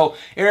finalized. So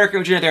Eric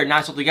and Virginia, they're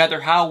not still together.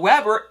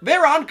 However,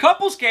 they're on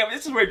couples cam.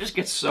 This is where it just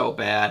gets so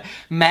bad.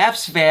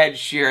 Maps Fan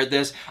shared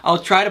this. I'll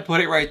try to put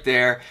it right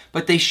there.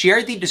 But they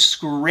shared the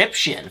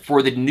description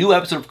for the new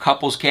episode of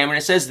Couples Cam, and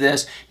it says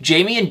this: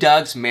 Jamie and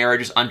Doug's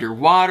marriage is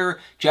underwater.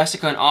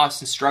 Jessica and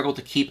Austin struggle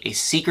to keep a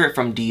secret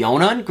from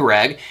Deonna and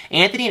Greg.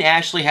 Anthony and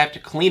Ashley have to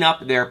clean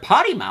up their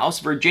potty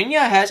mouths.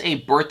 Virginia has a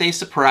birthday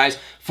surprise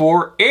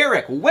for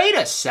Eric. Wait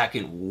a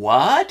second,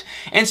 what?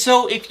 And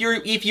so if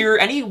you're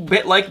any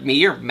bit like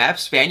me or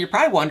Maps Fan, you're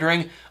probably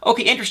wondering,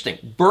 okay,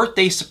 interesting,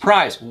 birthday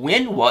surprise.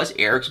 When was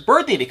Eric's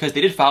birthday? Because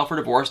they did file for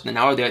divorce, and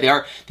now they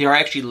are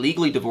actually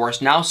legally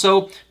divorced now.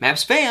 So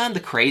Maps Fan, the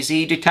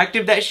crazy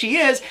detective that she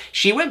is,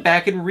 she went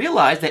back and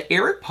realized that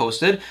Eric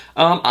posted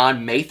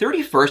on May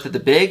 31st at the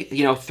big,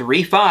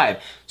 3-5.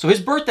 So his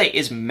birthday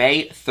is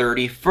May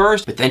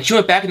 31st, but then she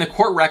went back in the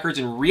court records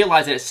and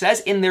realized that it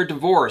says in their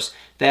divorce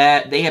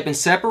that they have been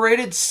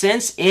separated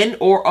since in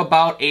or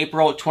about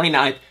April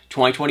 29th,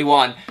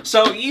 2021.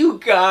 So you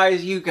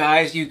guys,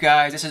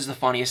 this is the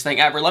funniest thing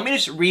ever. Let me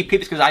just repeat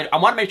this because I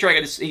want to make sure I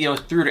get this,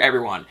 through to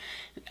everyone.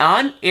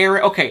 On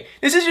Eric, okay,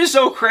 this is just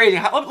so crazy.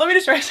 Let me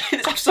just try to say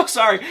this. I'm so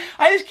sorry.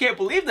 I just can't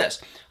believe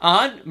this.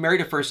 On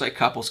Married at First Sight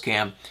Couples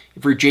Cam,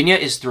 Virginia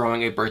is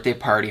throwing a birthday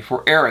party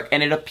for Eric,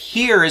 and it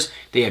appears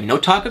they have no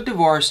talk of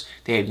divorce,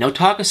 they have no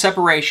talk of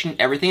separation,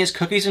 everything is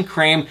cookies and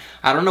cream.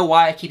 I don't know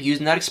why I keep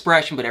using that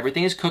expression, but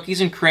everything is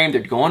cookies and cream.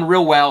 They're going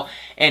real well,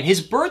 and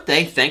his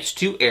birthday, thanks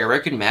to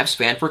Eric and Maps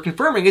Fan for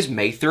confirming, is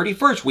May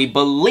 31st. We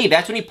believe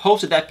that's when he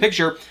posted that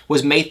picture,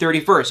 was May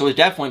 31st, so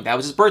that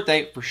was his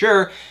birthday, for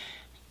sure.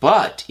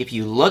 But if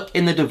you look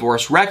in the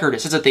divorce record,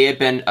 it says that they had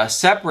been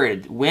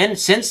separated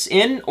since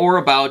in or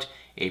about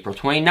April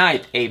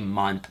 29th, a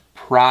month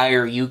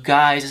prior. You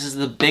guys, this is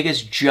the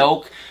biggest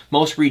joke,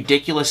 most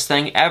ridiculous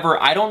thing ever.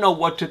 I don't know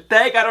what to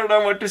think. I don't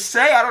know what to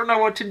say. I don't know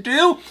what to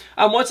do.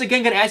 I'm once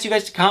again going to ask you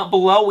guys to comment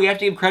below. We have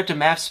to give credit to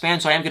Maps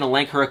Fan, so I am going to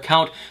link her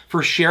account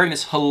for sharing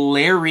this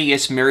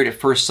hilarious Married at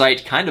First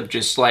Sight kind of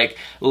just like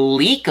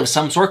leak of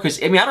some sort.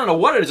 Because, I mean, I don't know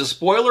what it is, a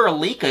spoiler, a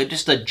leak,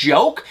 just a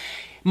joke.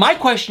 My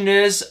question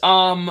is,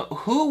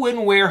 who,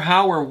 when, where,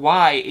 how, or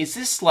why? Is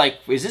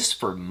this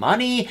for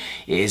money?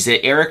 Is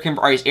Eric and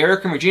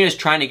Virginia just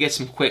trying to get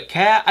some quick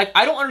cash?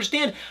 I don't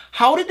understand.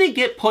 How did they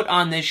get put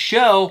on this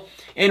show,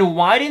 and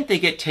why didn't they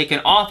get taken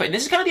off it? And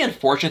this is kind of the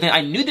unfortunate thing. I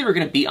knew they were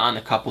going to be on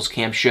the Couples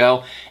Cam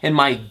show, and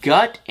my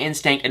gut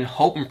instinct and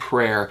hope and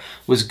prayer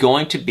was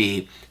going to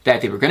be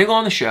that they were going to go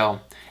on the show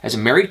as a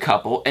married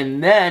couple,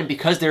 and then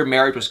because their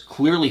marriage was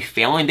clearly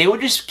failing, they would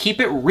just keep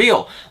it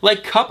real.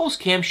 Like, Couples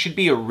Cam should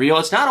be a real,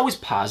 it's not always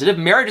positive,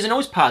 marriage isn't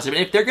always positive,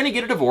 and if they're gonna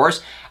get a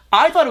divorce,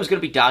 I thought it was going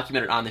to be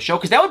documented on the show,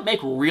 because that would make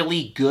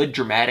really good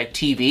dramatic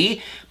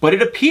TV, but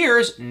it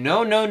appears,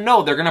 no,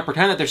 they're going to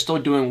pretend that they're still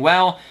doing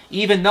well,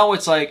 even though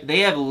it's like they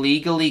have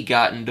legally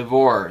gotten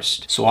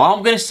divorced. So all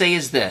I'm going to say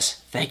is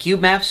this. Thank you,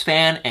 Maps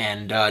Fan,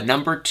 and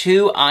number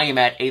 2, I am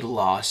at a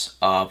loss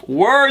of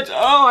words.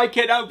 Oh, I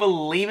cannot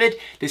believe it.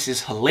 This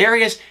is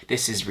hilarious.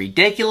 This is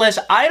ridiculous.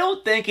 I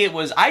don't think it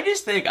was, I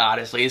just think,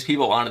 honestly, these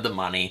people wanted the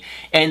money,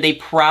 and they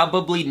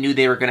probably knew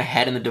they were going to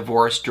head in the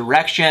divorce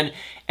direction,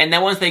 and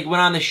then once they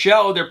went on the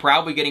show, they're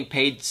probably getting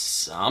paid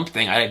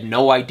something. I have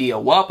no idea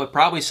what, but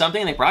probably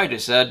something, and they probably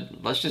just said,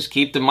 let's just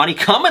keep the money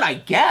coming, I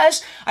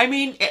guess. I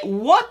mean, at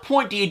what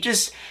point do you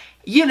just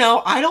You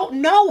know, I don't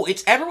know.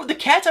 It's everyone. The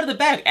cat's out of the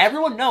bag.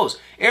 Everyone knows.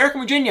 Eric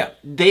and Virginia,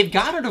 they've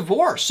got a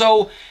divorce.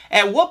 So,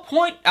 at what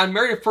point on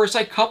Married at First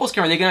Sight couples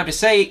camera are they gonna have to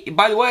say,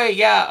 by the way,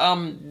 yeah,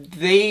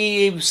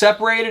 they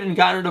separated and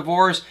got a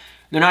divorce.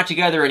 They're not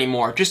together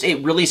anymore. Just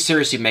it really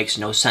seriously makes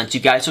no sense, you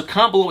guys. So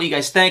comment below what you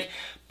guys think.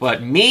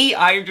 But me,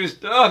 I'm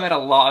at a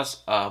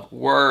loss of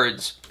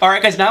words. All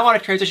right, guys, now I want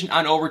to transition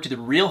on over to the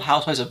Real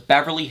Housewives of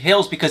Beverly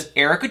Hills because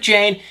Erica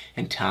Jane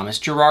and Thomas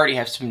Girardi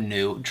have some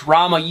new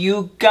drama.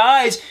 You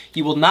guys,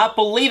 you will not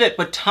believe it,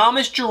 but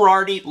Thomas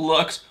Girardi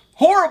looks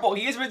horrible.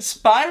 He has been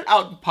spotted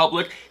out in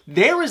public.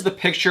 There is the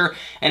picture,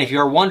 and if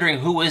you're wondering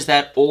who is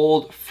that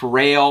old,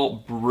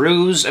 frail,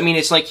 bruised, I mean,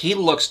 it's like he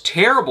looks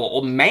terrible.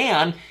 Old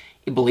man.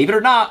 Believe it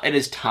or not, it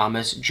is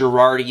Thomas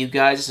Girardi, you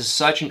guys. This is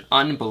such an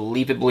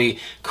unbelievably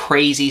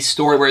crazy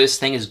story where this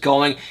thing is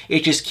going.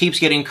 It just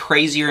keeps getting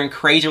crazier and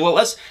crazier. Well,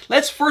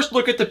 let's first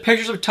look at the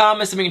pictures of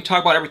Thomas and we can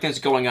talk about everything that's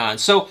going on.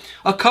 So,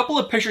 a couple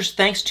of pictures,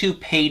 thanks to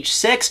Page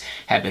 6,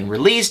 have been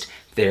released.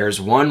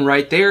 There's one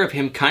right there of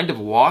him kind of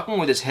walking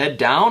with his head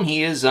down.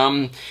 He is,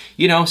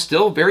 you know,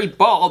 still very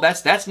bald.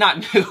 That's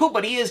not new,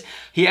 but he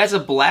has a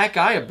black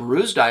eye, a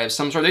bruised eye of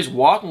some sort. He's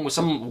walking with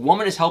some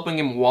woman is helping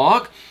him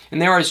walk.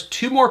 And there is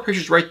two more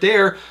pictures right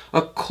there.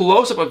 A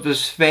close-up of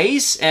his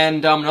face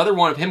and another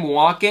one of him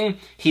walking.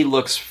 He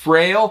looks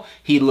frail.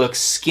 He looks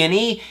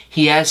skinny.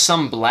 He has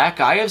some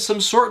black eye of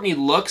some sort and he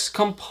looks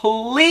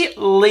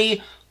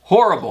completely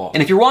horrible.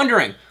 And if you're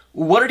wondering,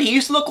 what did he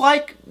used to look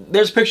like?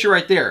 There's a picture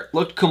right there.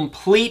 Looked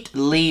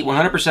completely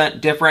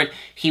 100% different.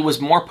 He was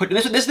more put...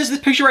 This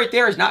picture right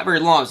there is not very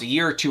long. It's a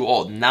year or two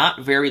old.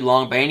 Not very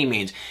long by any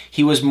means.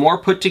 He was more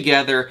put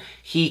together.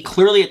 He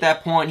clearly, at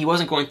that point, he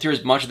wasn't going through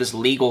as much of this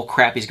legal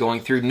crap he's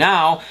going through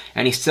now,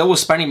 and he still was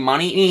spending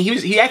money. I mean,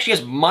 he actually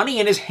has money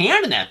in his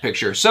hand in that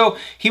picture. So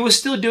he was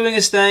still doing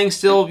his thing,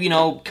 still, you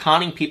know,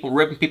 conning people,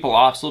 ripping people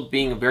off, still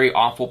being a very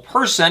awful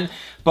person.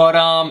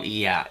 But,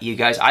 yeah, you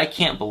guys, I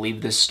can't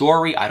believe this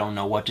story. I don't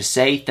know what to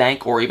say,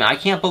 I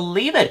can't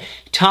believe it.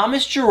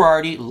 Thomas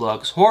Girardi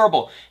looks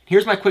horrible.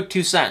 Here's my quick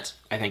 2 cents.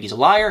 I think he's a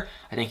liar,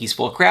 I think he's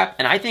full of crap,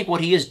 and I think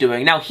what he is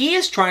doing... Now, he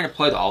is trying to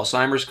play the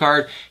Alzheimer's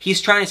card.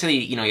 He's trying to say,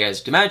 you know, he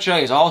has dementia,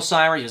 he has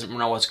Alzheimer's, he doesn't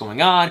know what's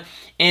going on,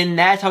 and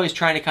that's how he's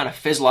trying to kind of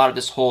fizzle out of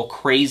this whole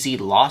crazy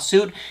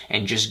lawsuit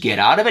and just get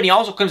out of it. And he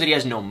also claims that he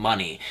has no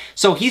money.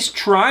 So he's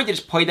trying to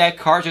just play that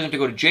card so he doesn't have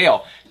to go to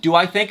jail. Do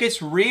I think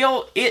it's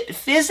real? It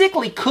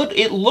physically could.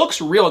 It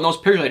looks real in those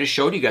pictures I just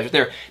showed you guys right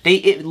there.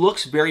 It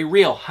looks very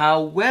real.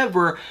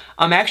 However,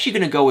 I'm actually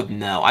going to go with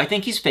no. I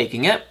think he's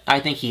faking it. I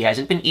think he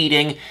hasn't been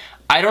eating.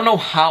 I don't know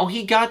how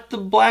he got the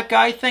black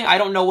eye thing. I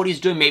don't know what he's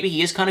doing. Maybe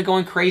he is kind of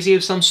going crazy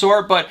of some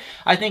sort, but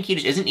I think he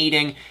just isn't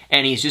eating,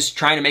 and he's just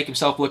trying to make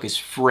himself look as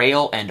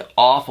frail and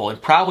awful,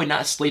 and probably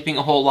not sleeping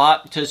a whole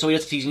lot so he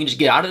can just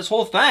get out of this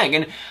whole thing.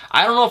 And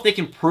I don't know if they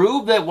can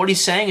prove that what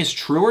he's saying is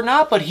true or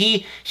not, but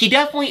he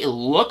definitely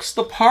looks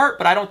the part,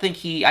 but I just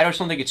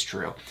don't think it's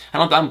true. I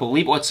don't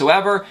believe it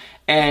whatsoever.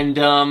 And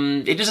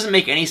it just doesn't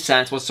make any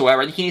sense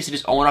whatsoever. I think he needs to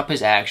just own up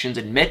his actions,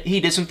 admit he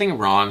did something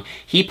wrong.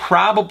 He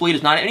probably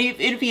does not, and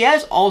if he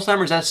has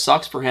Alzheimer's, that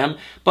sucks for him,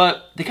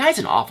 but the guy's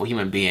an awful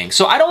human being.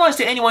 So I don't want to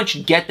say anyone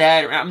should get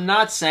that. I'm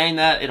not saying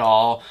that at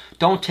all.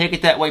 Don't take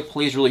it that way,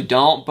 please, really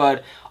don't.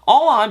 But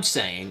all I'm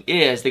saying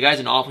is the guy's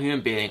an awful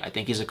human being. I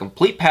think he's a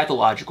complete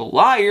pathological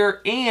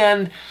liar,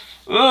 and...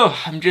 ugh,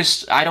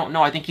 I don't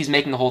know. I think he's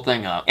making the whole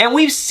thing up. And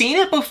we've seen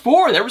it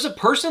before. There was a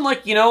person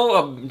like, you know,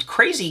 a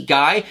crazy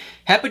guy,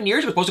 happened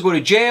years ago, was supposed to go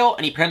to jail,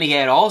 and he apparently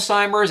had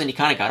Alzheimer's, and he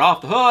kind of got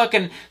off the hook.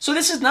 And so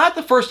this is not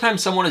the first time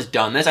someone has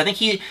done this. I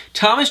think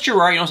Thomas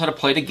Girardi knows how to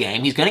play the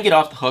game. He's going to get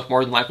off the hook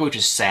more than likely, which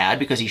is sad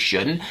because he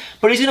shouldn't.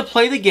 But he's going to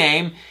play the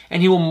game,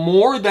 and he will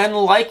more than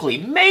likely,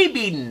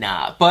 maybe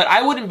not, but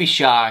I wouldn't be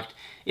shocked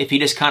if he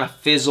just kind of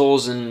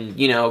fizzles and,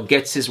 you know,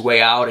 gets his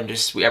way out and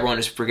just everyone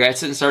just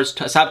forgets it and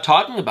stop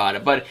talking about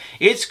it. But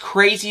it's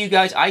crazy, you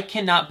guys. I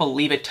cannot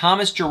believe it.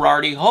 Thomas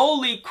Girardi,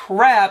 holy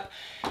crap.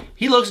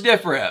 He looks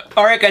different.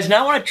 All right, guys,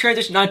 now I want to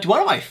transition on to one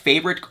of my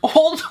favorite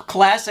old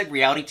classic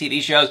reality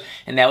TV shows,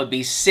 and that would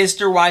be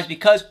Sister Wives,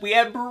 because we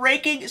have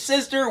breaking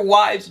Sister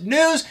Wives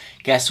news.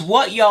 Guess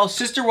what, y'all?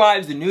 Sister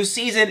Wives, the new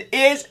season,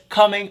 is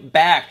coming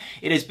back.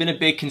 It has been a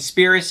big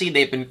conspiracy.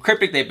 They've been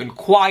cryptic. They've been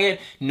quiet.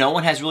 No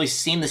one has really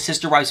seen the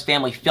Sister Wives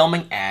family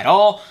filming at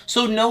all,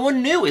 so no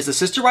one knew. Is the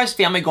Sister Wives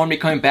family going to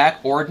be coming back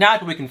or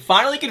not? But we can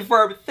finally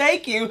confirm,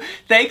 thanks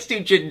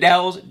to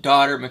Janelle's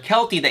daughter,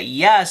 McKelty, that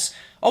yes,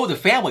 oh, the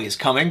family is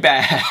coming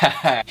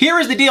back. Here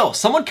is the deal.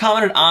 Someone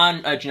commented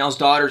on Janelle's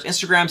daughter's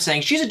Instagram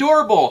saying, she's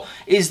adorable.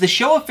 Is the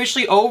show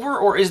officially over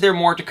or is there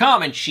more to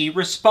come? And she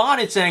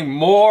responded saying,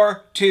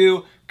 more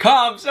to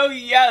come. So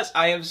yes,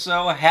 I am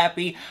so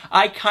happy.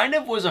 I kind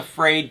of was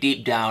afraid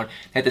deep down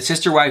that the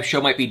Sister Wives show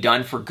might be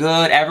done for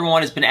good.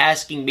 Everyone has been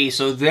asking me,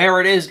 so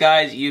there it is,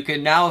 guys. You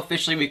can now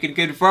officially, we can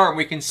confirm,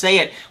 we can say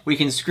it, we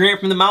can scream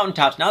it from the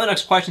mountaintops. Now the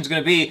next question is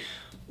going to be,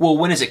 well,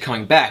 when is it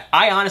coming back?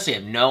 I honestly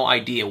have no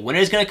idea when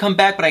it is going to come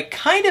back, but I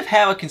kind of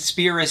have a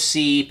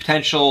conspiracy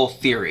potential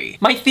theory.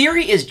 My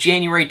theory is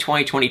January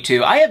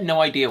 2022. I have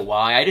no idea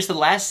why. The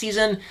last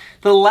season,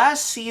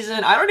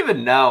 I don't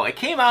even know. It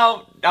came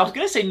out, I was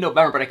going to say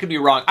November, but I could be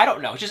wrong. I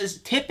don't know. It's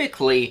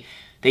typically,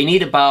 they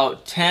need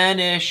about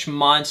 10-ish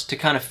months to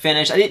kind of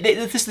finish.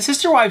 The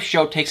Sister Wives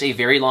show takes a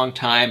very long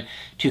time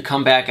to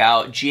come back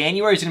out.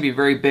 January is going to be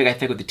very big, I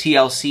think, with the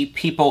TLC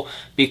people,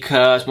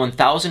 because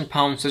 1,000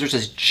 Pound Sisters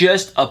has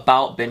just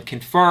about been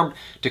confirmed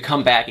to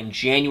come back in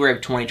January of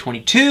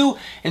 2022.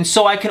 And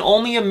so I can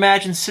only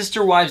imagine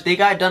Sister Wives, they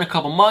got done a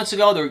couple months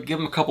ago. They were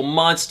given a couple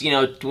months, you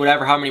know,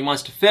 whatever, how many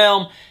months to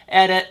film,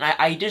 edit. And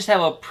I just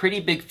have a pretty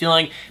big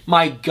feeling.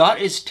 My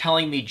gut is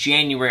telling me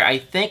January. I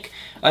think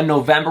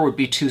November would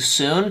be too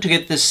soon to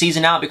get this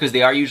season out because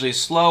they are usually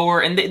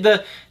slower. And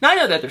not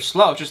only that they're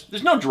slow, it's just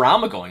there's no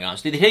drama going on.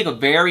 So they take a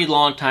very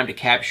long time to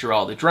capture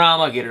all the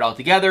drama, get it all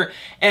together.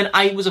 And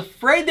I was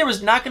afraid there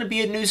was not going to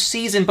be a new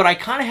season, but I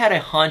kind of had a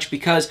hunch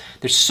because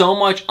there's so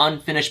much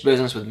unfinished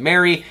business with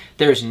Mary.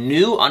 There's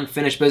new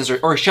unfinished business,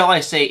 or shall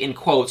I say, in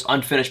quotes,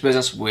 unfinished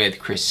business with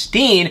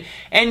Christine.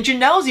 And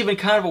Janelle's even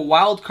kind of a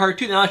wild card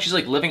too. Now she's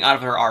like living out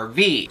of her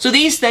RV. So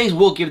these things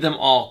will give them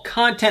all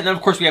content. And then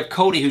of course we have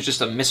Cody, who's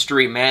just a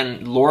mystery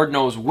man, Lord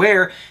knows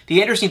where.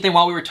 The interesting thing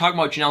while we were talking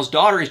about Janelle's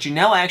daughter is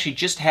Janelle actually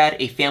just had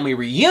a family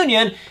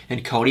reunion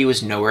and Cody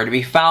was nowhere to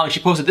be found. She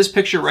posted this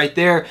picture right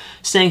there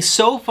saying,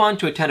 so fun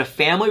to attend a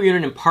family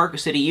reunion in Park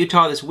City,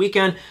 Utah this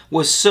weekend.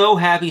 Was so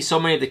happy so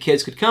many of the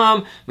kids could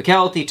come.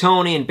 McKelty,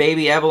 Tony, and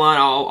baby Evelyn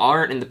all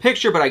aren't in the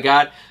picture, but I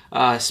got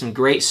some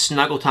great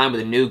snuggle time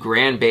with the new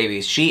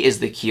grandbabies. She is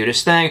the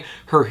cutest thing.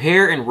 Her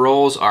hair and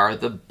rolls are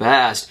the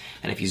best.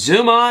 And if you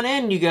zoom on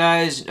in, you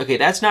guys, okay,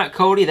 that's not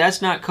Cody,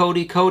 that's not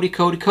Cody,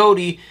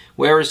 Cody.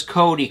 Where is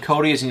Cody?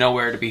 Cody is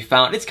nowhere to be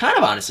found. It's kind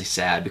of honestly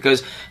sad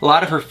because a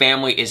lot of her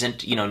family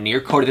isn't, you know,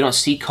 near Cody. They don't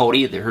see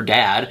Cody, her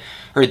dad,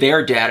 or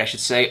their dad, I should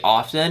say,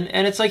 often.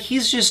 And it's like,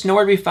 he's just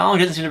nowhere to be found.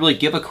 He doesn't seem to really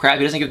give a crap.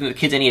 He doesn't give the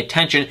kids any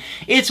attention.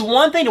 It's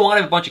one thing to want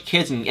to have a bunch of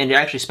kids and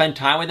actually spend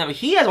time with them.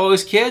 He has all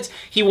his kids.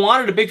 He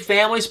wanted a big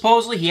family,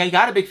 supposedly. He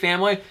got a big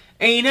family.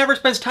 And he never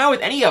spends time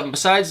with any of them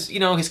besides, you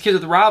know, his kids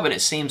with Robin,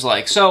 it seems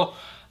like. So,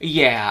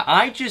 yeah,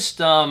 I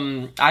just,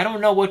 I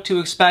don't know what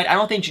to expect. I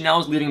don't think Janelle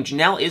is leaving.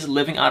 Janelle is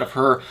living out of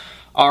her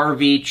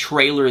RV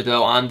trailer,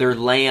 though, on their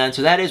land.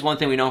 So that is one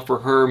thing we know for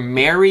her.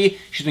 Mary,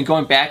 she's been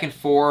going back and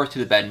forth to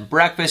the bed and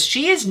breakfast.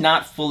 She is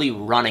not fully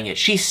running it.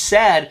 She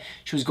said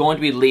she was going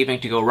to be leaving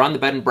to go run the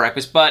bed and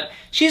breakfast, but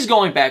she's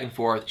going back and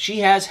forth. She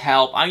has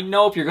help. I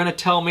know if you're going to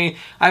tell me,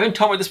 I've been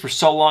talking about this for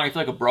so long, I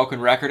feel like a broken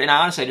record, and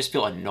honestly, I just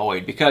feel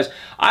annoyed because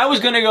I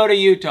was going to go to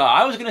Utah.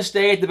 I was going to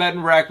stay at the bed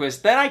and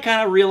breakfast. Then I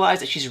kind of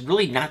realized that she's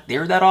really not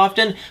there that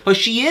often, but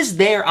she is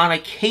there on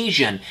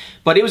occasion.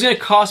 But it was going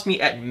to cost me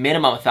at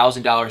minimum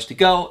 $1,000 to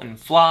go and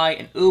fly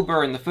and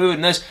Uber and the food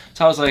and this.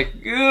 So I was like,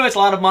 ooh, it's a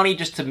lot of money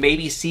just to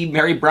maybe see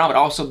Mary Brown, but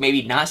also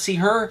maybe not see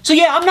her. So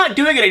yeah, I'm not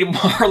doing it anymore.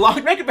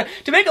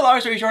 To make a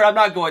long story short, I'm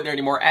not going there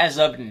anymore as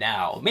of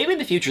now. Maybe in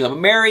the future though. But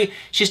Mary,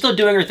 she's still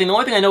doing her thing. The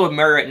only thing I know with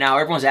Mary right now,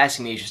 everyone's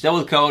asking me, is she still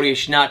with Cody? Is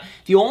she not?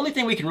 The only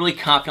thing we can really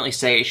confidently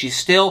say is she's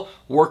still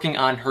working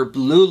on her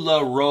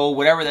LuLaRoe,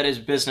 whatever that is,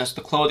 business,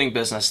 the clothing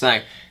business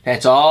thing.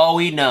 That's all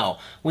we know.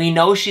 We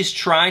know she's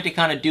trying to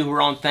kind of do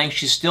her own thing.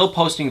 She's still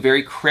posting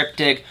very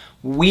cryptic,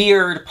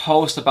 weird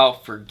posts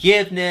about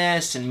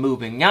forgiveness and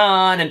moving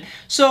on. And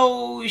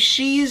so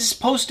she's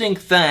posting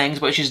things,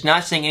 but she's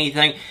not saying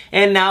anything.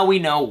 And now we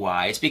know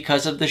why. It's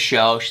because of the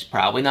show. She's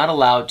probably not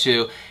allowed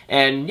to.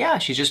 And yeah,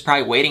 she's just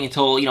probably waiting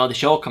until, you know, the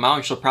show will come out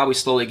and she'll probably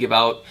slowly give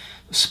out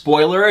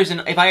spoilers.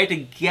 And if I had to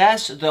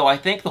guess, though, I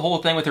think the whole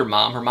thing with her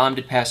mom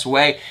did pass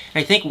away.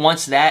 And I think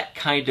once that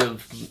kind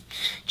of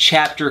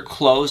chapter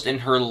closed in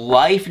her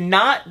life,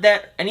 not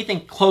that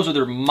anything closed with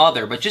her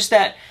mother, but just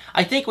that,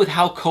 I think with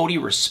how Cody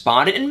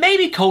responded, and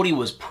maybe Cody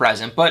was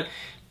present, but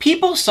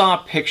people saw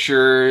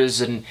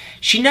pictures and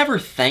she never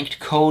thanked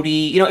Cody.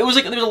 You know, it was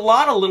like, there's a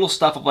lot of little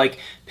stuff of like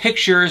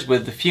pictures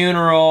with the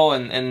funeral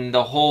and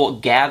the whole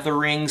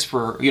gatherings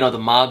for, you know, the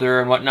mother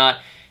and whatnot.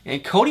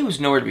 And Cody was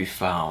nowhere to be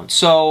found.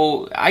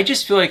 So I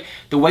just feel like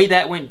the way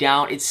that went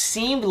down, it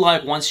seemed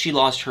like once she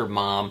lost her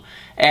mom,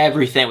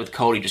 everything with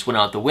Cody just went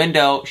out the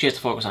window. She has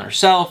to focus on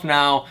herself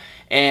now.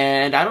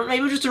 And I don't know, maybe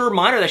it was just a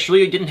reminder that she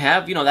really didn't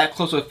have, you know, that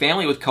close of a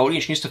family with Cody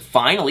and she needs to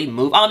finally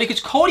move on because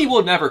Cody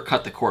will never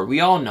cut the cord. We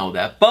all know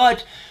that.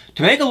 But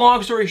to make a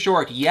long story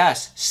short,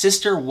 yes,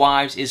 Sister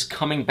Wives is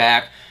coming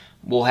back.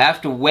 We'll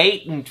have to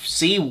wait and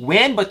see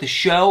when, but the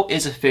show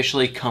is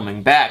officially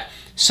coming back.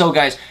 So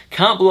guys,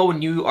 comment below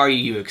when are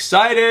you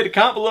excited?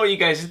 Comment below what you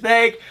guys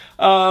think.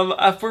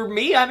 For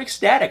me, I'm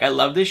ecstatic. I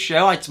love this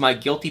show. It's my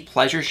guilty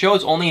pleasure show.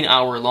 It's only an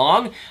hour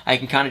long. I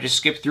can kind of just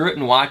skip through it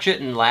and watch it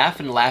and laugh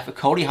at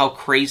Cody, how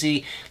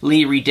crazily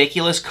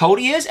ridiculous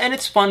Cody is, and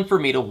it's fun for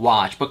me to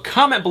watch. But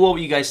comment below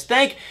what you guys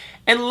think.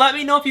 And let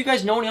me know if you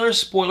guys know any other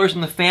spoilers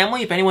in the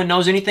family. If anyone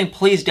knows anything,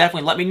 please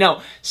definitely let me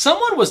know.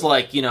 Someone was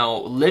like, you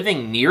know,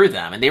 living near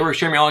them, and they were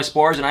sharing me all these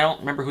spoilers, and I don't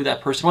remember who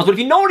that person was, but if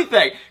you know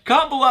anything,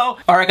 comment below.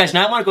 All right, guys,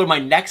 now I want to go to my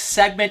next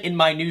segment in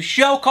my new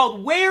show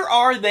called Where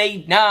Are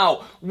They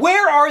Now?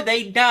 Where are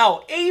they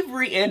now?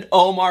 Avery and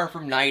Omar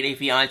from 90 Day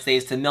Fiancé.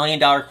 It's the $1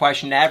 million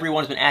question that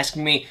everyone's been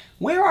asking me.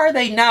 Where are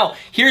they now?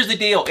 Here's the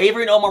deal.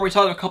 Avery and Omar were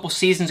talking a couple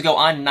seasons ago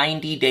on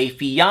 90 Day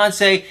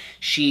Fiancé.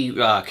 She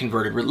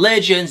converted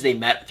religions. They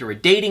met through a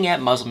dating app,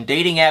 Muslim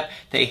dating app.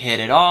 They hit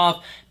it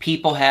off.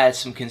 People had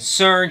some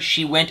concerns.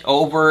 She went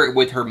over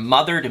with her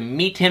mother to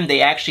meet him.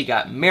 They actually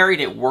got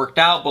married. It worked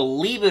out,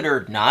 believe it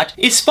or not.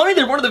 It's funny,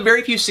 they're one of the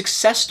very few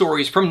success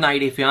stories from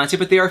 90 Day Fiancé,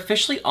 but they are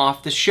officially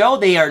off the show.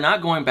 They are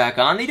not going back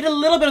on. They did a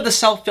little bit of the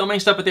self-filming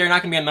stuff, but they're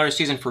not going to be on another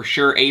season for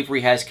sure.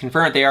 Avery has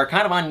confirmed they are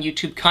kind of on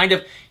YouTube, kind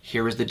of.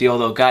 Here is the deal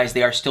though, guys.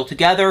 They are still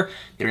together.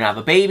 They don't have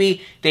a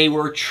baby. They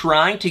were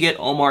trying to get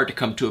Omar to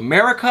come to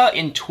America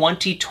in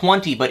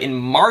 2020, but in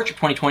March of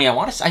 2020, I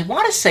want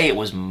to say it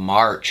was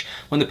March,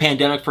 when the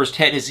pandemic first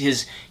hit,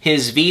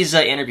 his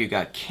visa interview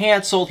got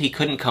canceled. He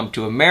couldn't come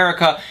to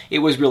America. It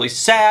was really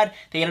sad.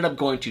 They ended up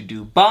going to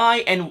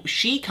Dubai, and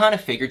she kind of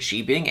figured,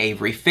 she being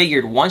Avery,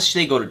 figured once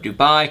they go to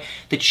Dubai,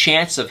 the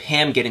chance of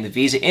him getting the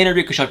visa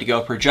interview, because she'll have to go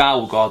up her job,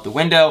 will go out the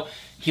window.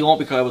 He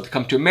won't be able to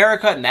come to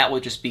America, and that will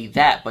just be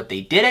that. But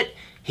they did it.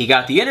 He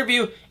got the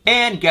interview,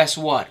 and guess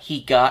what? He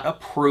got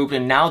approved,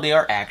 and now they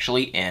are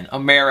actually in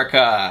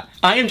America.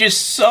 I am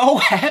just so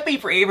happy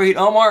for Avery and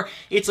Omar.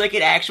 It's like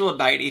an actual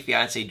 90 Day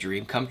Fiancé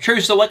dream come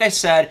true. So like I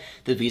said,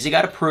 the visa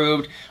got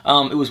approved.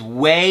 It was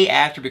way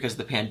after because of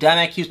the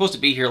pandemic. He was supposed to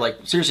be here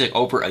like seriously like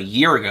over a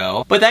year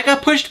ago. But that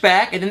got pushed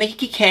back, and then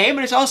he came,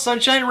 and it's all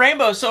sunshine and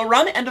rainbow. So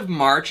around the end of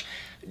March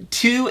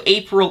to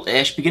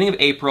April-ish, beginning of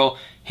April,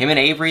 him and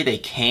Avery, they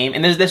came,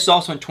 and this is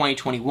also in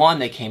 2021,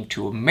 they came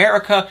to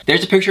America.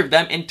 There's a picture of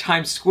them in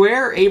Times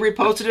Square. Avery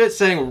posted it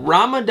saying,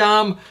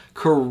 Ramadan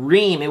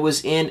Kareem. It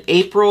was in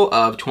April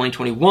of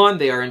 2021.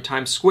 They are in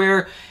Times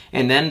Square,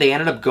 and then they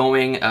ended up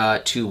going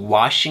to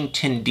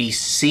Washington,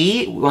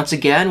 D.C., once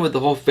again, with the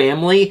whole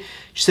family.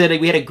 She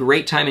said, we had a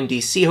great time in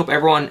D.C. Hope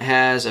everyone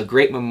has a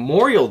great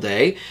Memorial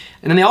Day.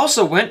 And then they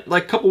also went,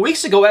 like a couple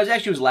weeks ago,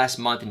 it was last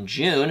month in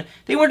June,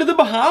 they went to the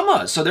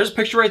Bahamas. So there's a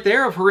picture right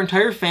there of her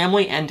entire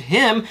family and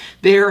him.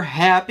 They're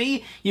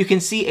happy. You can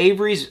see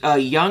Avery's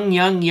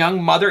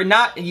young mother.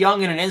 Not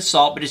young in an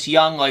insult, but just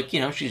young, like,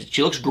 you know,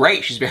 she looks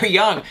great. She's very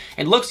young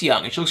and looks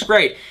young, and she looks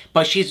great.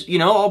 But she's, you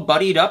know, all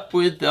buddied up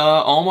with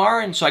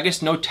Omar, and so I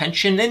guess no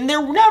tension. And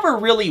there never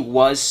really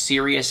was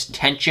serious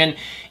tension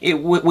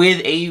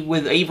with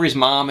Avery's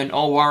mom and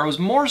Omar. It was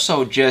more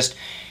so just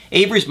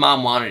Avery's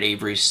mom wanted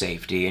Avery's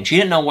safety, and she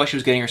didn't know what she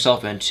was getting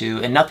herself into,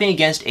 and nothing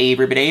against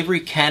Avery, but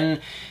Avery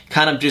can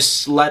kind of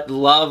just let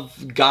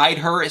love guide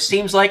her, it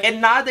seems like,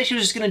 and not that she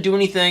was just going to do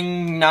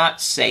anything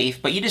not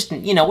safe, but you just,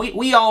 you know,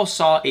 we all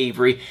saw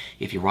Avery.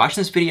 If you're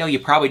watching this video, you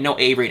probably know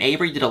Avery, and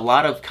Avery did a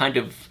lot of kind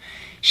of,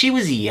 she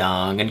was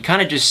young and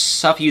kind of just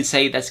stuff you'd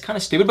say that's kind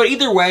of stupid, but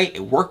either way,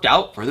 it worked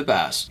out for the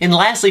best. And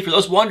lastly, for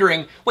those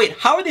wondering, wait,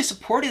 how are they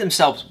supporting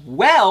themselves?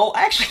 Well,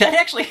 actually,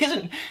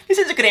 this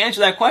isn't going to answer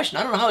that question.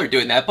 I don't know how they're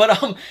doing that,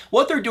 but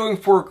what they're doing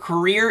for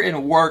career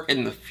and work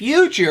in the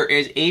future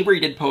is,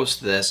 Avery did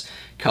post this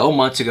a couple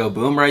months ago,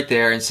 boom, right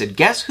there, and said,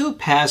 guess who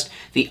passed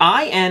the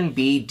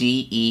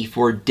INBDE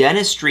for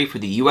dentistry for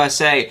the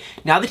USA?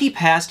 Now that he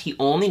passed, he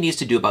only needs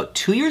to do about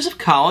 2 years of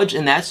college,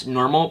 and that's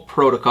normal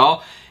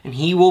protocol, and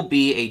he will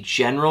be a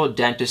general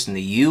dentist in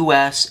the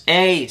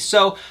USA.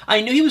 So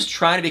I knew he was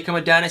trying to become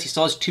a dentist. He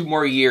still has 2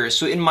 more years.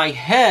 So in my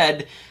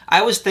head,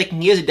 I was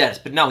thinking he is a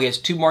dentist, but no, he has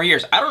 2 more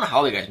years. I don't know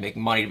how the guy's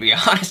making money, to be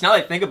honest. Now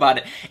that I think about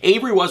it,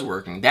 Avery was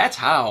working. That's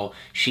how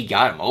she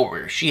got him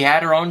over. She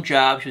had her own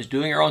job. She was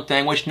doing her own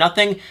thing, which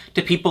nothing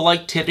to people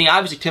like Tiffany.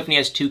 Obviously, Tiffany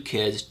has 2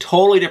 kids.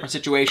 Totally different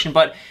situation,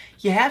 but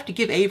you have to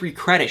give Avery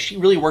credit. She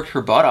really worked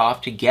her butt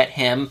off to get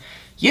him,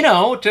 you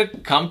know, to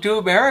come to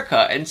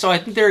America. And so I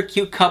think they're a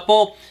cute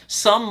couple.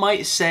 Some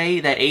might say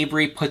that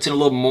Avery puts in a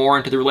little more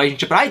into the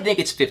relationship, but I think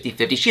it's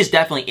 50-50. She is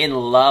definitely in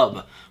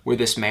love with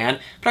this man,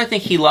 but I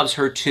think he loves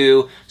her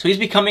too. So he's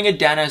becoming a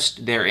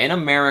dentist. They're in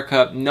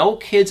America. No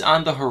kids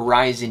on the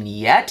horizon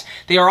yet.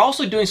 They are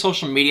also doing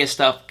social media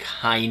stuff,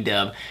 kind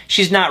of.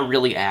 She's not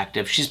really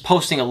active. She's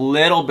posting a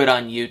little bit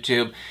on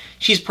YouTube.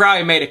 She's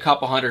probably made a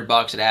couple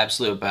 $100 at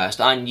absolute best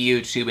on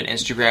YouTube and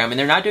Instagram, and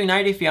they're not doing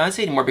 90 Day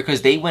Fiancé anymore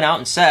because they went out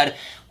and said,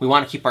 we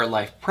want to keep our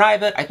life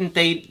private. I think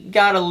they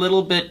got a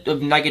little bit of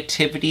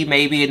negativity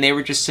maybe, and they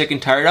were just sick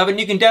and tired of it. And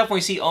you can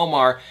definitely see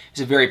Omar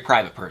is a very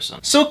private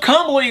person. So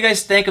comment below what you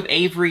guys think of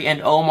Avery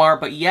and Omar,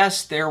 but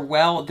yes, they're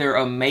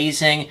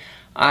amazing.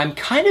 I'm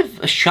kind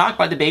of shocked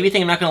by the baby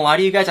thing, I'm not going to lie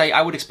to you guys. I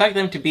would expect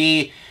them to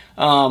be,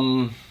 I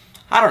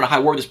don't know how I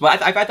word this,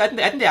 but I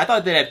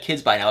thought they'd have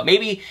kids by now.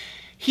 Maybe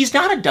he's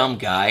not a dumb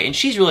guy, and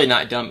she's really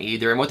not dumb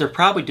either, and what they're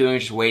probably doing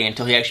is just waiting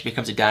until he actually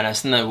becomes a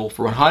dentist, and then will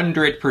for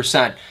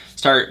 100%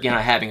 start, you know,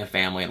 having a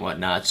family and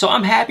whatnot. So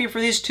I'm happy for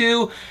these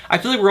two. I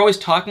feel like we're always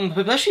talking,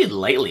 especially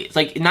lately. It's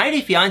like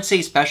 90 Day Fiancé,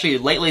 especially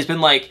lately, has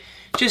been like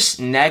just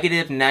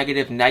negative,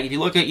 negative, negative. You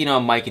look at, you know,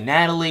 Mike and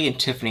Natalie and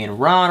Tiffany and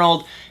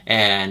Ronald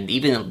and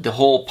even the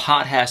whole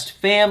Pothast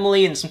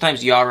family and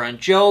sometimes Yara and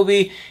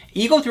Jovi.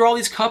 You go through all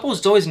these couples,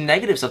 it's always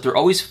negative stuff. They're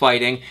always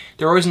fighting.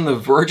 They're always on the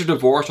verge of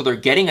divorce, or they're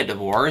getting a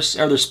divorce,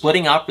 or they're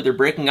splitting up, or they're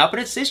breaking up,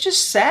 and it's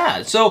just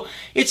sad. So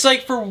it's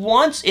like, for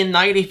once in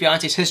 90 Day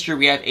Fiancé's history,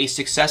 we have a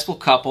successful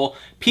couple.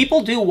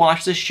 People do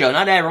watch this show,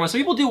 not everyone, some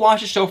people do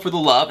watch the show for the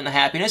love and the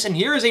happiness, and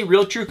here is a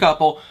real true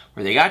couple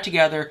where they got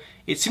together.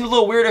 It seemed a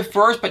little weird at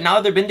first, but now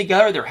that they've been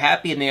together, they're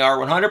happy, and they are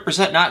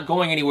 100% not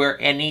going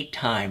anywhere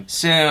anytime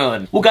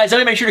soon. Well, guys, let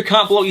me make sure to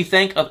comment below what you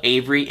think of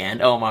Avery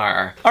and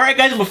Omar. All right,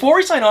 guys, and before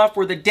we sign off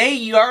for the day,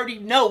 you already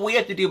know we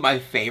have to do my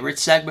favorite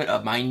segment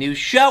of my new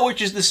show,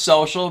 which is the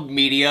social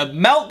media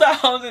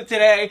meltdowns. And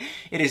today,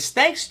 it is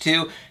thanks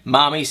to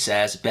Mommy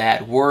Says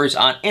Bad Words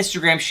on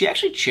Instagram. She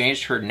actually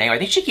changed her name. I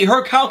think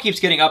her account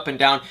keeps getting up and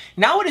down.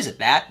 Now it is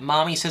that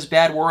Mommy Says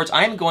Bad Words.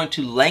 I am going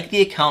to link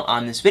the account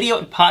on this video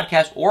and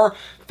podcast, or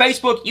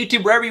Facebook,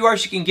 YouTube, wherever you are,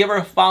 so you can give her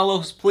a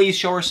follow. Please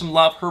show her some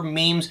love. Her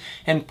memes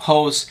and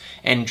posts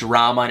and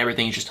drama and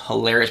everything is just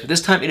hilarious. But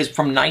this time it is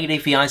from 90 Day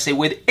Fiancé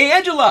with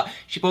Angela.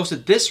 She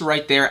posted this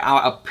right there.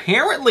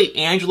 Apparently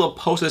Angela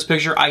posted this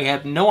picture. I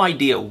have no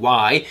idea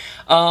why.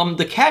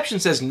 The caption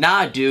says,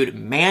 "Nah, dude,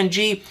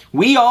 Manji,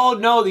 we all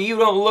know that you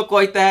don't look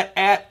like that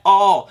at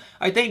all."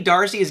 I think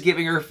Darcy is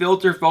giving her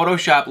filter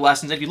Photoshop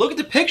lessons. If you look at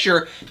the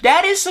picture,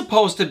 that is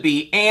supposed to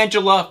be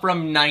Angela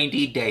from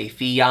 90 Day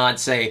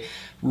Fiancé.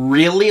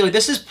 Really? Like,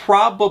 this is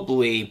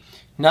probably,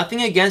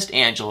 nothing against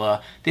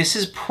Angela, this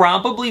is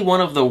probably one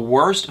of the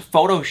worst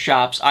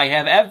Photoshops I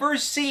have ever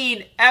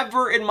seen,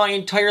 ever in my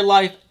entire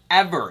life,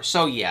 ever.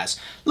 So yes,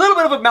 a little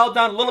bit of a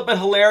meltdown, a little bit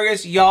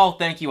hilarious. Y'all,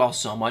 thank you all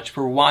so much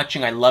for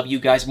watching. I love you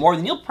guys more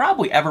than you'll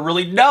probably ever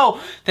really know.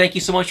 Thank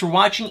you so much for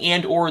watching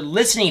and or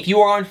listening. If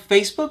you are on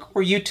Facebook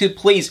or YouTube,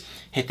 please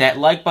hit that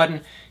like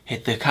button.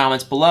 Hit the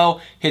comments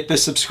below, hit the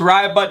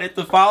subscribe button, hit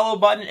the follow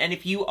button, and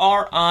if you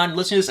are on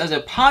listening to this as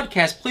a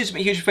podcast, please do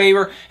me a huge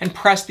favor and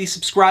press the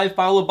subscribe,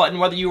 follow button,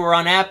 whether you are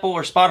on Apple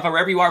or Spotify,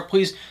 wherever you are,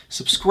 please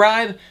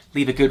subscribe,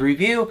 leave a good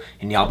review,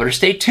 and y'all better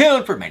stay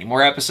tuned for many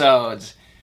more episodes.